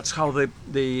 And that's how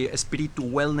the spiritual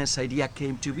wellness idea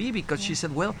came to be, because she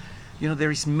said, well, you know,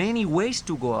 there is many ways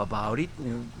to go about it.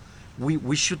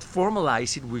 We should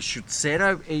formalize it. We should set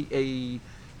a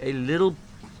little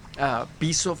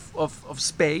piece of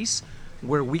space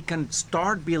where we can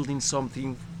start building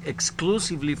something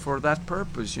exclusively for that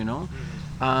purpose, you know.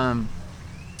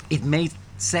 It made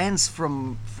sense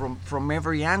from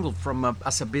every angle,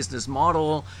 as a business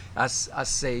model, as a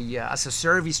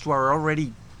service to our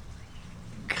already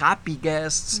happy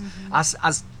guests,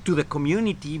 as to the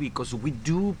community, because we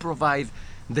do provide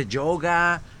the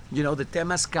yoga, you know, the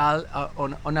temazcal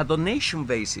on a donation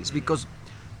basis, because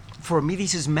for me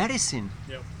this is medicine.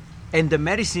 Yeah. And the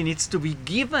medicine needs to be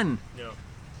given. Yeah.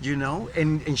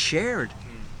 and shared.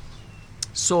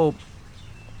 So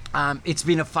it's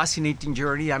been a fascinating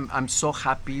journey. I'm so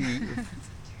happy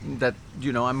that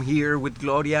I'm here with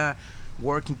Gloria,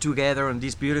 working together on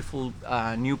this beautiful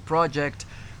new project.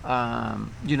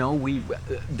 We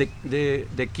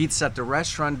the kids at the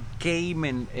restaurant came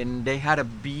and they had a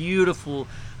beautiful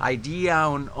idea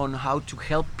on how to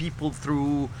help people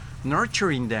through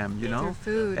nurturing them, Through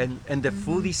food. and the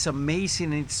food is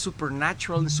amazing, and it's super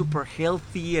natural and super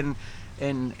healthy, and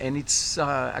it's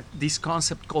this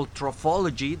concept called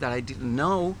trophology that I didn't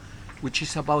know, which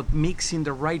is about mixing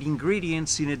the right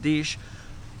ingredients in a dish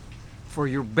for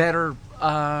your better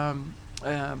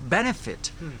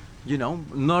benefit.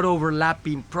 Not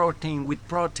overlapping protein with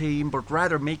protein, but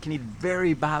rather making it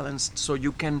very balanced so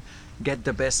you can get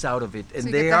the best out of it. And so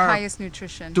they get the highest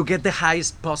nutrition. To get the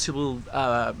highest possible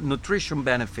nutrition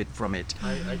benefit from it.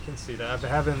 I can see that.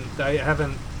 I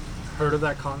haven't heard of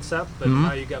that concept, but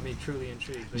now you got me truly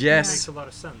intrigued. Yes. It makes a lot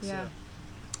of sense. Yeah.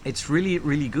 It's really,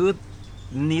 really good.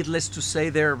 Needless to say,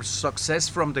 their success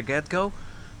from the get-go.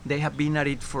 They have been at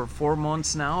it for 4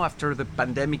 months now after the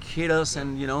pandemic hit us,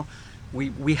 and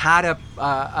we had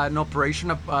an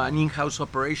operation, an in-house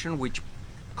operation, which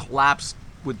collapsed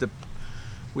with the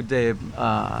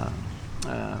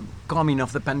coming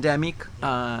of the pandemic.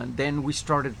 Then we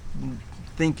started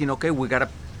thinking, okay, we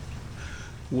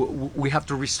have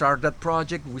to restart that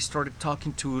project. We started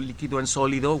talking to Líquido and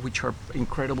Sólido, which are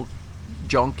incredible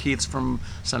young kids from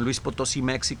San Luis Potosí,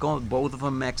 Mexico. Both of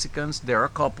them Mexicans. They're a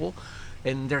couple.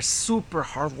 And they're super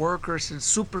hard workers and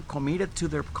super committed to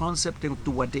their concept and to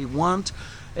what they want,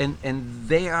 and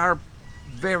they are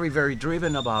very, very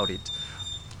driven about it.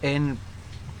 And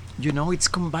it's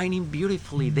combining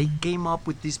beautifully. They came up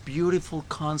with this beautiful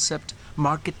concept,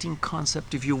 marketing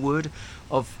concept, if you would,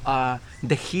 of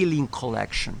the healing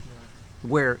collection,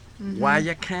 where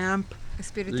Huaya Camp,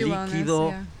 Espiritu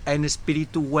Líquido, Wellness, and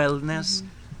Espiritu Wellness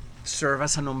serve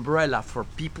as an umbrella for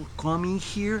people coming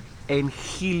here and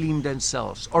healing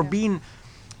themselves, or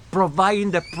providing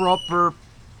the proper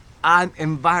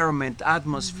environment,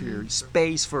 atmosphere,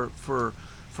 space for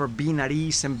being at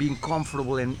ease and being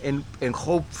comfortable, and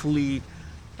hopefully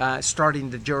starting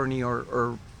the journey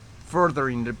or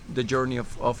furthering the journey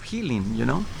of healing.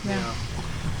 Yeah.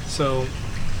 So,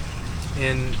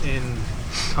 in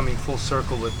coming full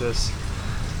circle with this,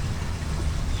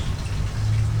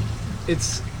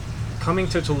 it's coming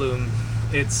to Tulum.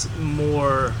 It's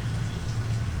more.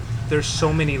 There's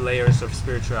so many layers of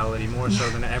spirituality, more so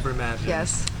than I ever imagined.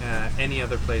 Yes. Any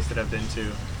other place that I've been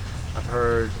to, I've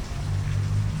heard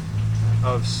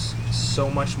of so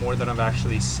much more than I've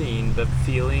actually seen. But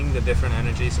feeling the different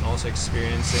energies and also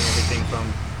experiencing everything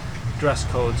from dress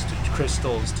codes to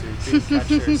crystals to dream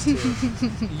catchers to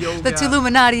yoga. The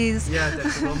Tuluminatis. Yeah, the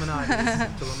Tuluminatis. The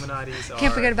Tuluminatis are.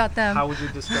 Can't forget about them. How would you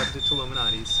describe the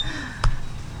Tuluminatis?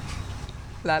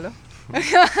 Lalo.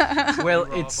 Well,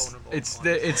 Raw, it's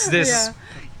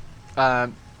Yeah.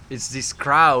 this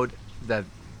crowd that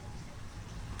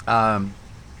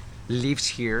lives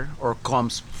here or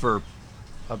comes for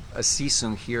a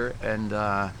season here, and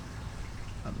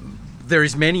there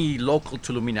is many local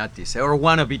Tuluminatis or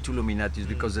wannabe Tuluminatis,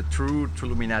 because the true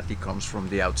Tuluminati comes from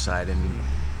the outside,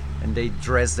 and they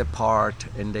dress the part,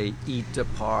 and they eat the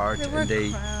part, and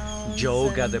they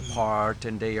yoga the part,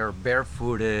 and they are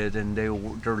barefooted, and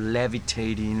they're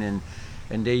levitating,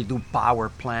 and they do power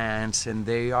plants, and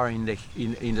they are in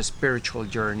the spiritual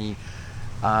journey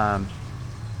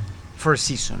for a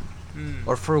season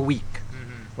or for a week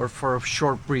or for a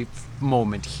short brief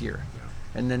moment here,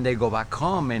 and then they go back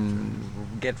home and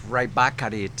get right back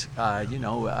at it,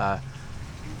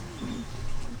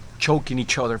 choking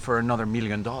each other for another $1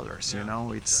 million.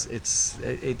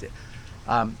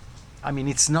 I mean,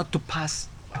 it's not to pass.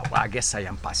 Well, I guess I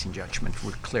am passing judgment.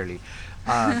 Clearly,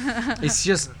 it's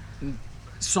just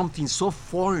something so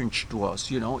foreign to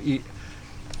us.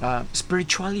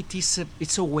 Spirituality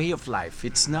it's a way of life.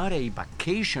 It's not a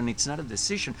vacation. It's not a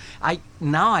decision.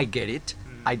 Now I get it.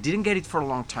 I didn't get it for a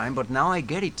long time, but now I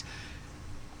get it.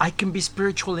 I can be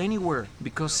spiritual anywhere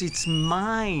because it's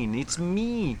mine. It's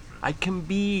me. I can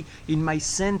be in my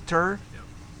center,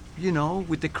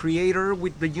 with the creator,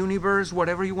 with the universe,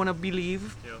 whatever you want to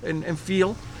believe and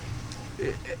feel,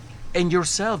 and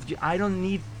yourself. I don't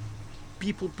need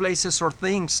people, places, or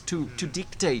things to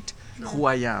dictate who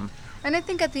I am. And I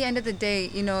think at the end of the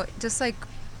day, just like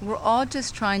we're all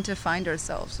just trying to find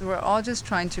ourselves. We're all just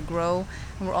trying to grow,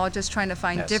 and we're all just trying to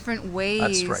find different ways.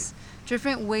 That's right.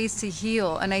 Different ways to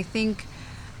heal. And I think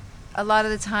a lot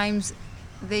of the times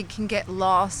they can get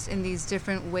lost in these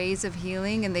different ways of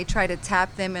healing, and they try to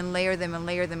tap them and layer them and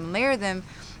layer them and layer them.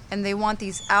 and they want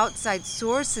these outside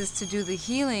sources to do the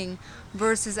healing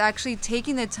versus actually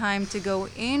taking the time to go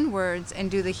inwards and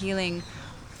do the healing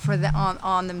for the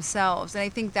on themselves. And I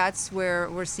think that's where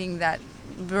we're seeing that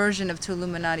version of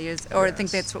Illuminati is, or I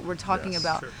think that's what we're talking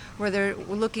about, where they're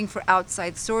looking for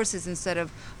outside sources instead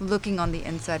of looking on the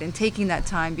inside and taking that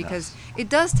time, because it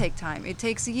does take time. It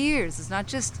takes years. It's not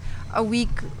just a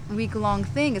week-long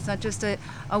thing. It's not just a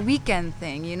weekend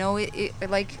thing. You know, it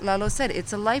like Lalo said,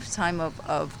 it's a lifetime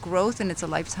of growth, and it's a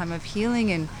lifetime of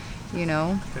healing, and you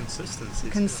know,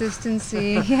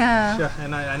 consistency. Yeah. Sure.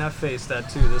 And I faced that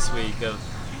too this week of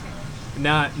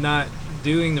not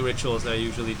doing the rituals that I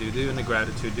usually do, doing the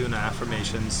gratitude, doing the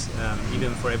affirmations,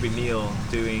 even for every meal,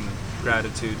 doing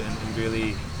gratitude and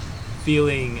really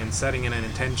feeling and setting an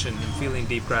intention and feeling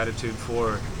deep gratitude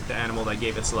for the animal that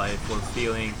gave its life, or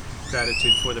feeling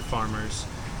gratitude for the farmers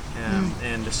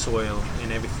and the soil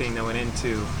and everything that went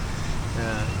into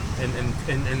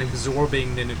and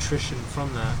absorbing the nutrition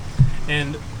from that.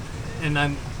 And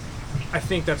I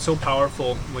think that's so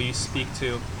powerful what you speak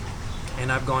to. And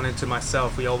I've gone into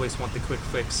myself. We always want the quick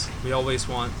fix. We always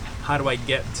want, how do I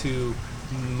get to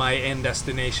my end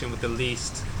destination with the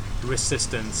least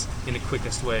resistance in the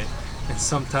quickest way? And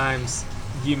sometimes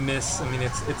you miss. I mean,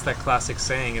 it's that classic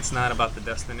saying, it's not about the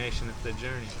destination, it's the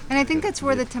journey. And I think that's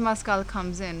where the Temazcal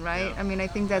comes in, right? Yeah. I mean, I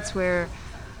think that's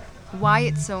why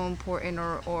it's so important,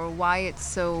 or why it's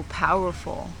so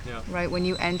powerful, right? When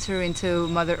you enter into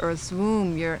Mother Earth's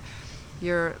womb, you're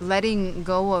letting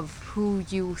go of who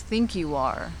you think you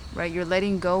are, right? You're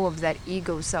letting go of that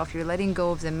ego self. You're letting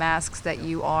go of the masks that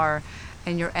you are,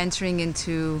 and you're entering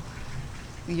into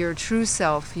your true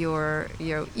self, your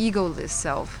egoless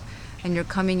self, and you're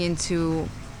coming into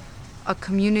a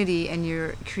community, and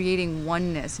you're creating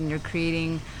oneness, and you're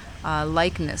creating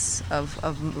likeness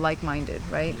of like-minded,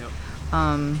 right? Yep.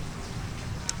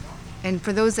 And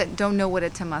for those that don't know what a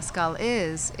Temazcal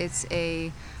is, it's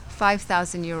a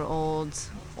 5,000-year-old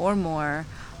or more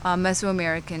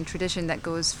Mesoamerican tradition that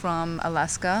goes from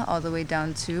Alaska all the way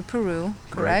down to Peru,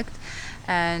 correct?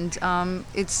 And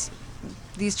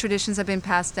these traditions have been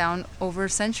passed down over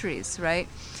centuries, right?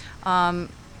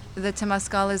 The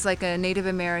Temazcal is like a Native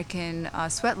American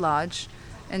sweat lodge,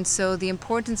 and so the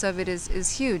importance of it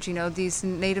is huge. You know, these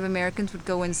Native Americans would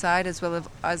go inside, as well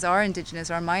as our indigenous,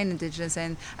 our Mayan indigenous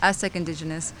and Aztec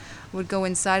indigenous, would go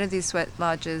inside of these sweat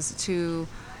lodges to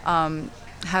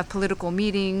have political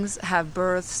meetings, have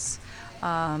births,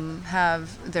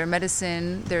 have their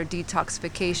medicine, their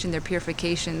detoxification, their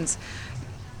purifications.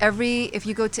 If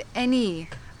you go to any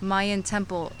Mayan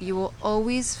temple, you will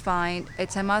always find a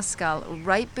Temazcal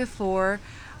right before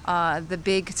the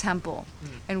big temple.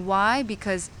 And why?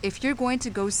 Because if you're going to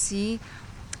go see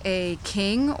a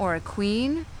king or a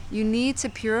queen, you need to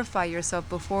purify yourself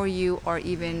before you are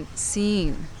even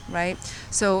seen, right?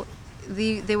 So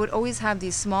they would always have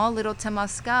these small little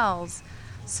Temazcals,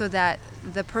 so that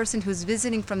the person who's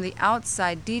visiting from the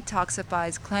outside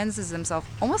detoxifies, cleanses themselves,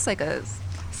 almost like a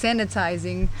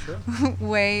sanitizing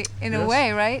way, in a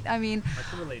way, right? I mean, I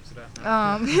can relate to that.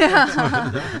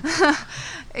 yeah,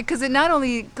 because it not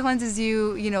only cleanses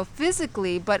you,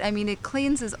 physically, but I mean, it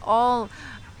cleanses all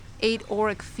 8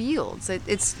 auric fields.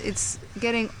 It's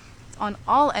getting on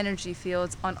all energy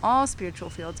fields, on all spiritual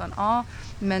fields, on all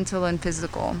mental and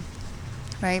physical.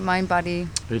 Right, mind, body.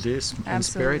 It is, and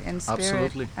spirit.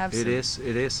 Absolutely. It is,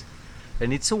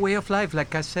 and it's a way of life.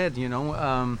 Like I said,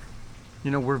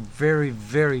 we're very,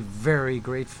 very, very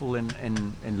grateful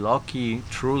and lucky,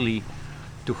 truly,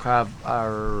 to have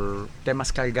our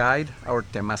Temazcal guide, our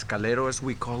Temazcalero, as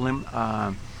we call him,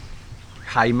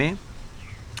 Jaime.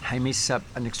 Jaime is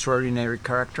an extraordinary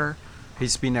character.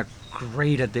 He's been a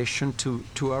great addition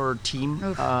to our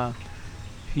team.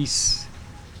 He's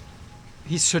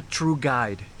a true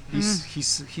guide.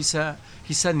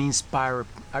 He's an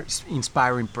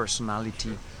inspiring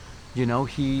personality.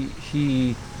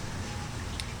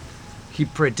 He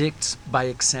predicts by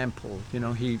example. He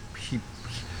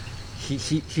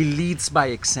leads by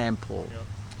example. Yep.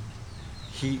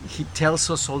 He tells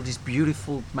us all these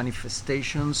beautiful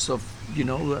manifestations of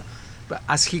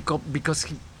because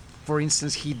for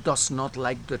instance, he does not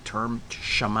like the term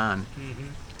shaman. Mm-hmm.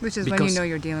 Which is when you know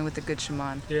you're dealing with a good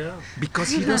shaman. Yeah.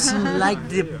 Because he doesn't like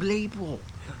the label.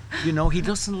 He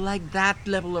doesn't like that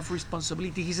level of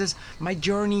responsibility. He says, my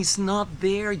journey is not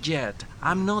there yet.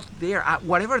 I'm not there.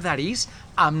 Whatever that is,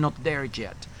 I'm not there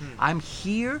yet. I'm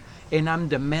here, and I'm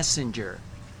the messenger.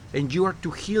 And you are to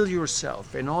heal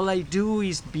yourself. And all I do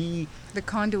is be the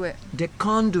conduit.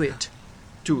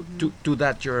 To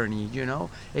that journey,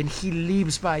 And he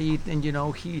lives by it. And,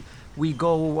 we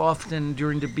go often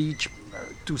during the beach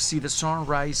to see the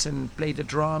sunrise and play the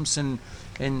drums and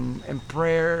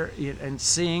prayer and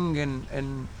sing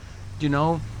and you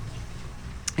know,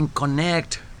 and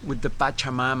connect with the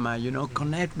Pachamama, you know,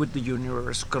 connect with the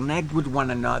universe, connect with one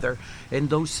another. And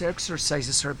those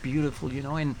exercises are beautiful, you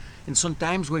know. And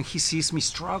sometimes when he sees me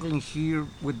struggling here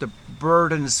with the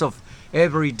burdens of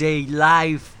everyday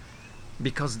life,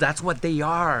 because that's what they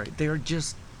are, they're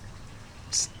just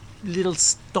little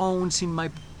stones in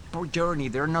my journey.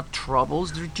 They're not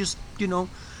troubles, they're just, you know,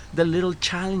 the little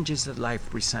challenges that life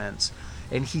presents.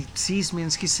 And he sees me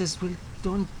and he says, well,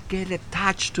 don't get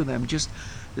attached to them, just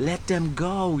let them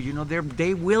go, you know,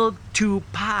 they will too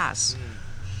pass.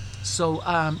 So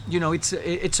you know,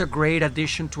 it's a great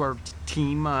addition to our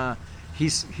team.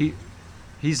 He's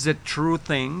the true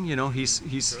thing, you know,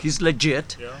 he's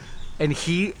legit. Yeah. And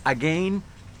he again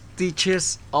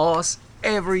teaches us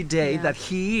every day that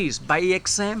he is by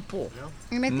example. Yeah.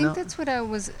 And I think that's what I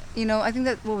was, you know, I think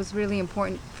that what was really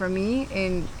important for me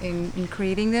in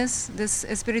creating this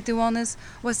Espiritu Wellness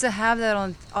was to have that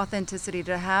authenticity,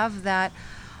 to have that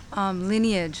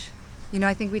lineage. You know,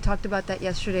 I think we talked about that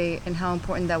yesterday and how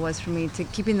important that was for me, to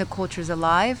keeping the cultures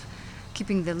alive,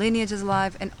 keeping the lineages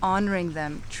alive, and honoring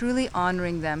them, truly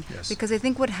honoring them. Yes. Because I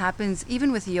think what happens,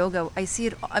 even with yoga, I see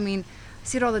it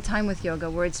all the time with yoga,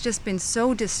 where it's just been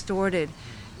so distorted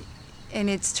and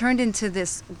it's turned into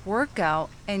this workout,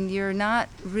 and you're not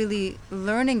really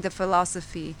learning the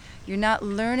philosophy, you're not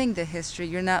learning the history,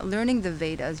 you're not learning the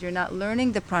Vedas, you're not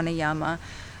learning the pranayama,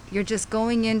 you're just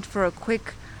going in for a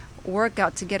quick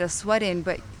workout to get a sweat in,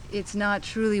 but it's not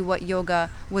truly what yoga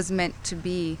was meant to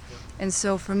be. And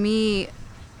so for me,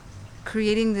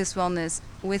 creating this wellness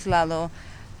with Lalo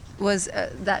was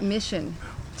that mission,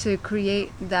 to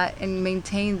create that and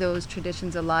maintain those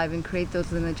traditions alive and create those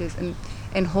lineages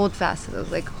and hold fast to those,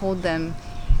 like hold them,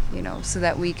 you know, so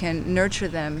that we can nurture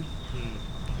them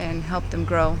and help them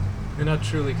grow. And that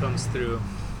truly comes through.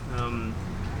 And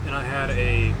I had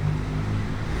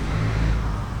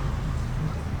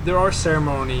there are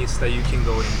ceremonies that you can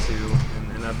go into,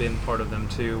 and I've been part of them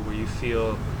too, where you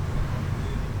feel,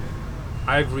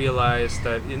 I've realized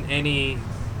that in any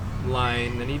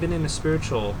line, and even in a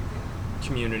spiritual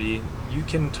community, you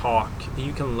can talk,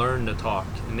 you can learn to talk,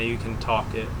 and then you can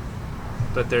talk it,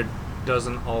 but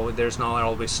there's not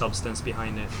always substance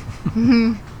behind it.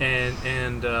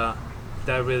 and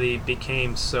that really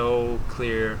became so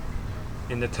clear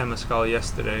in the Temescal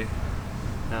yesterday,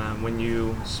 when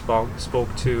you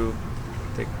spoke to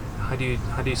the, how do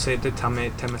you say the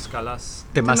Temescalas?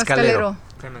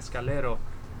 Temescalero,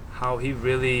 how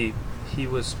he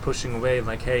was pushing away,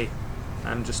 like, hey,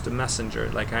 I'm just a messenger,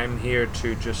 like I'm here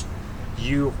to just,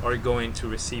 you are going to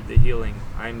receive the healing,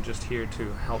 I'm just here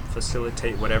to help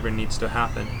facilitate whatever needs to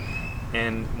happen.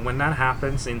 And when that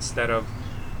happens, instead of,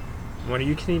 when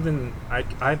you can even,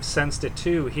 I've sensed it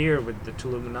too here with the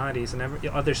Tuluminatis and every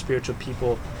other spiritual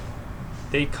people,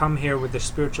 they come here with their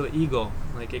spiritual ego,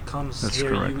 like it comes. That's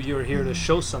here, you're here to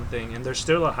show something, and there's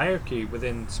still a hierarchy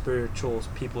within spiritual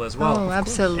people as well. Oh,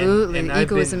 absolutely. And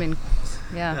egoism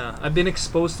yeah, I've been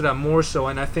exposed to that more so,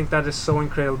 and I think that is so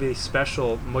incredibly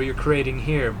special. What you're creating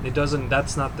here,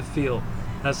 that's not the feel.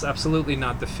 That's absolutely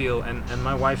not the feel. And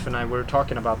my wife and I were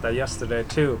talking about that yesterday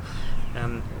too,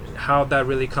 and how that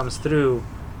really comes through,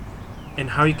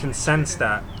 and how you can sense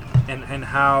that, and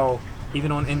how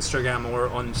even on Instagram or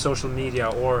on social media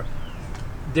or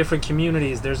different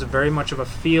communities, there's a very much of a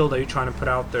feel that you're trying to put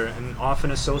out there, and often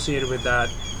associated with that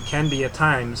can be at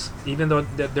times, even though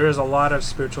there is a lot of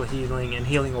spiritual healing and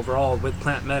healing overall with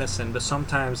plant medicine, but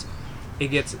sometimes it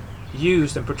gets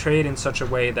used and portrayed in such a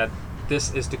way that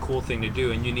this is the cool thing to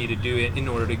do, and you need to do it in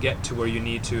order to get to where you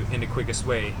need to in the quickest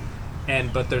way.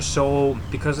 But there's so,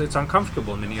 because it's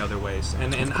uncomfortable in many other ways,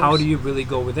 and how do you really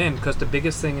go within? Because the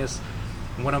biggest thing is,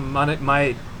 one of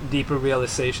my deeper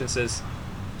realizations is,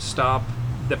 stop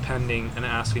depending and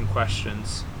asking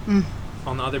questions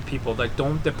on other people. Like,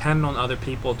 don't depend on other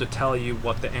people to tell you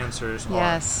what the answers are.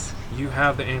 Yes. You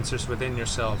have the answers within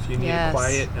yourself. You need to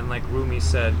quiet, and like Rumi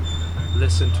said,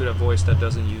 listen to the voice that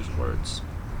doesn't use words.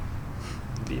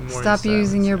 Be more Stop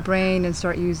using your brain and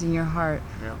start using your heart.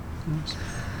 Yeah.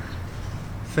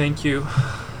 Thank you.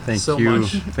 Thank so you.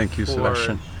 Much Thank you,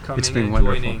 Sebastian. It's been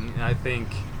wonderful. Joining. I think,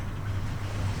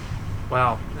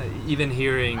 wow, even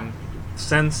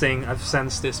I've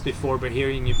sensed this before, but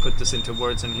hearing you put this into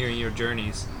words and hearing your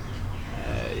journeys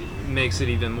makes it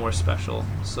even more special.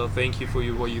 So thank you for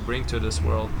what you bring to this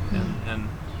world, and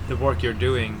the work you're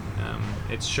doing.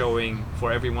 It's showing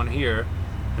for everyone here,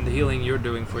 and the healing you're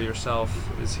doing for yourself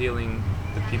is healing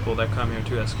the people that come here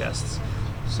too as guests.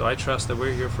 So I trust that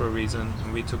we're here for a reason,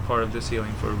 and we took part of this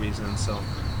healing for a reason. So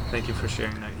thank you for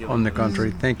sharing that healing. On the with us.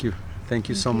 contrary, thank you. Thank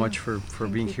you so you. much for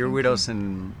Thank being you, here thank with you. us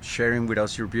and sharing with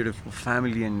us your beautiful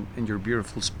family and your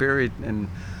beautiful spirit and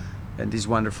this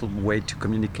wonderful way to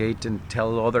communicate and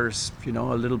tell others, you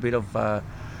know, a little bit of a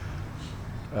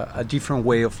different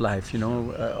way of life, you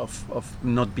know, of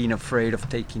not being afraid of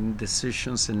taking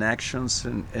decisions and actions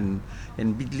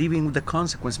and be living with the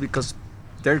consequence, because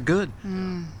they're good,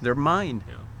 they're mine,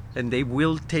 Yeah. and they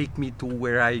will take me to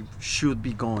where I should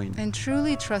be going. And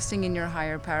truly trusting in your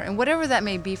higher power, and whatever that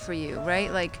may be for you,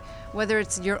 right? Like whether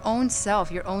it's your own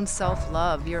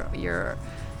self-love, your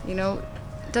you know,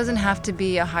 it doesn't have to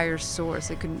be a higher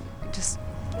source. It could just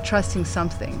trusting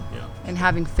something Yeah. and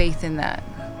having faith in that,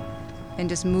 and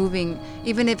just moving,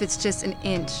 even if it's just an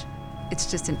inch,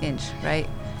 it's just an inch, right?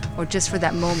 Or just for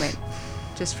that moment,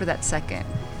 just for that second,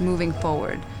 moving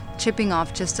forward, chipping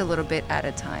off just a little bit at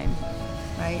a time,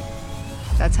 right?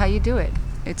 That's how you do it.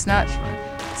 It's not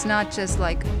just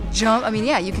like jump. I mean,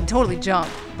 yeah, you can totally jump,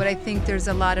 but I think there's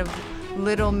a lot of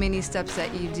little mini steps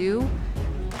that you do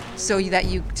so that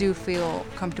you do feel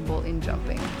comfortable in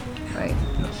jumping, right?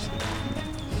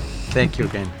 Thank you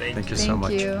again. Thank Thank you Thank so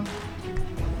much. you.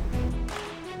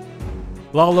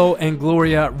 Lalo and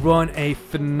Gloria run a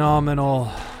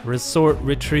phenomenal resort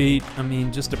retreat. I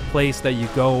mean, just a place that you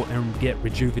go and get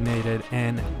rejuvenated,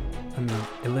 and I mean,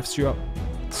 it lifts you up.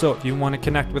 So if you want to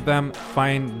connect with them,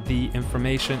 find the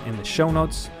information in the show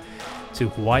notes to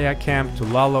Huaya Camp, to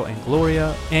Lalo and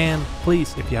Gloria. And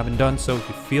please, if you haven't done so, if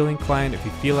you feel inclined, if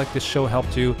you feel like this show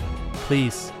helped you,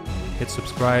 please hit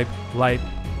subscribe, like.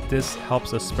 This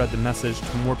helps us spread the message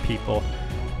to more people,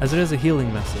 as it is a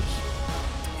healing message.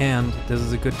 And this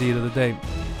is a good deed of the day.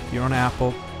 If you're on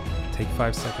Apple, take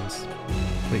 5 seconds,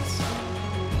 please.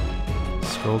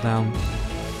 Scroll down,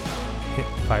 hit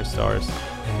 5 stars,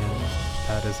 and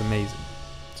that is amazing.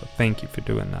 So thank you for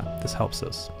doing that. This helps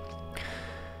us.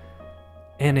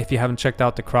 And if you haven't checked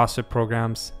out the CrossFit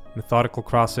programs, Methodical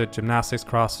CrossFit, Gymnastics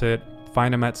CrossFit,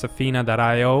 find them at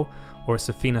Safina.io or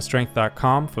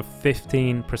SafinaStrength.com for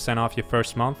 15% off your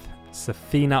first month.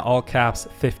 Safina, all caps,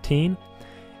 15.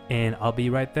 And I'll be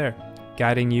right there,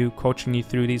 guiding you, coaching you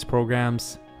through these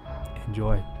programs.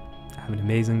 Enjoy. Have an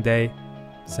amazing day.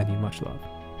 Sending you much love.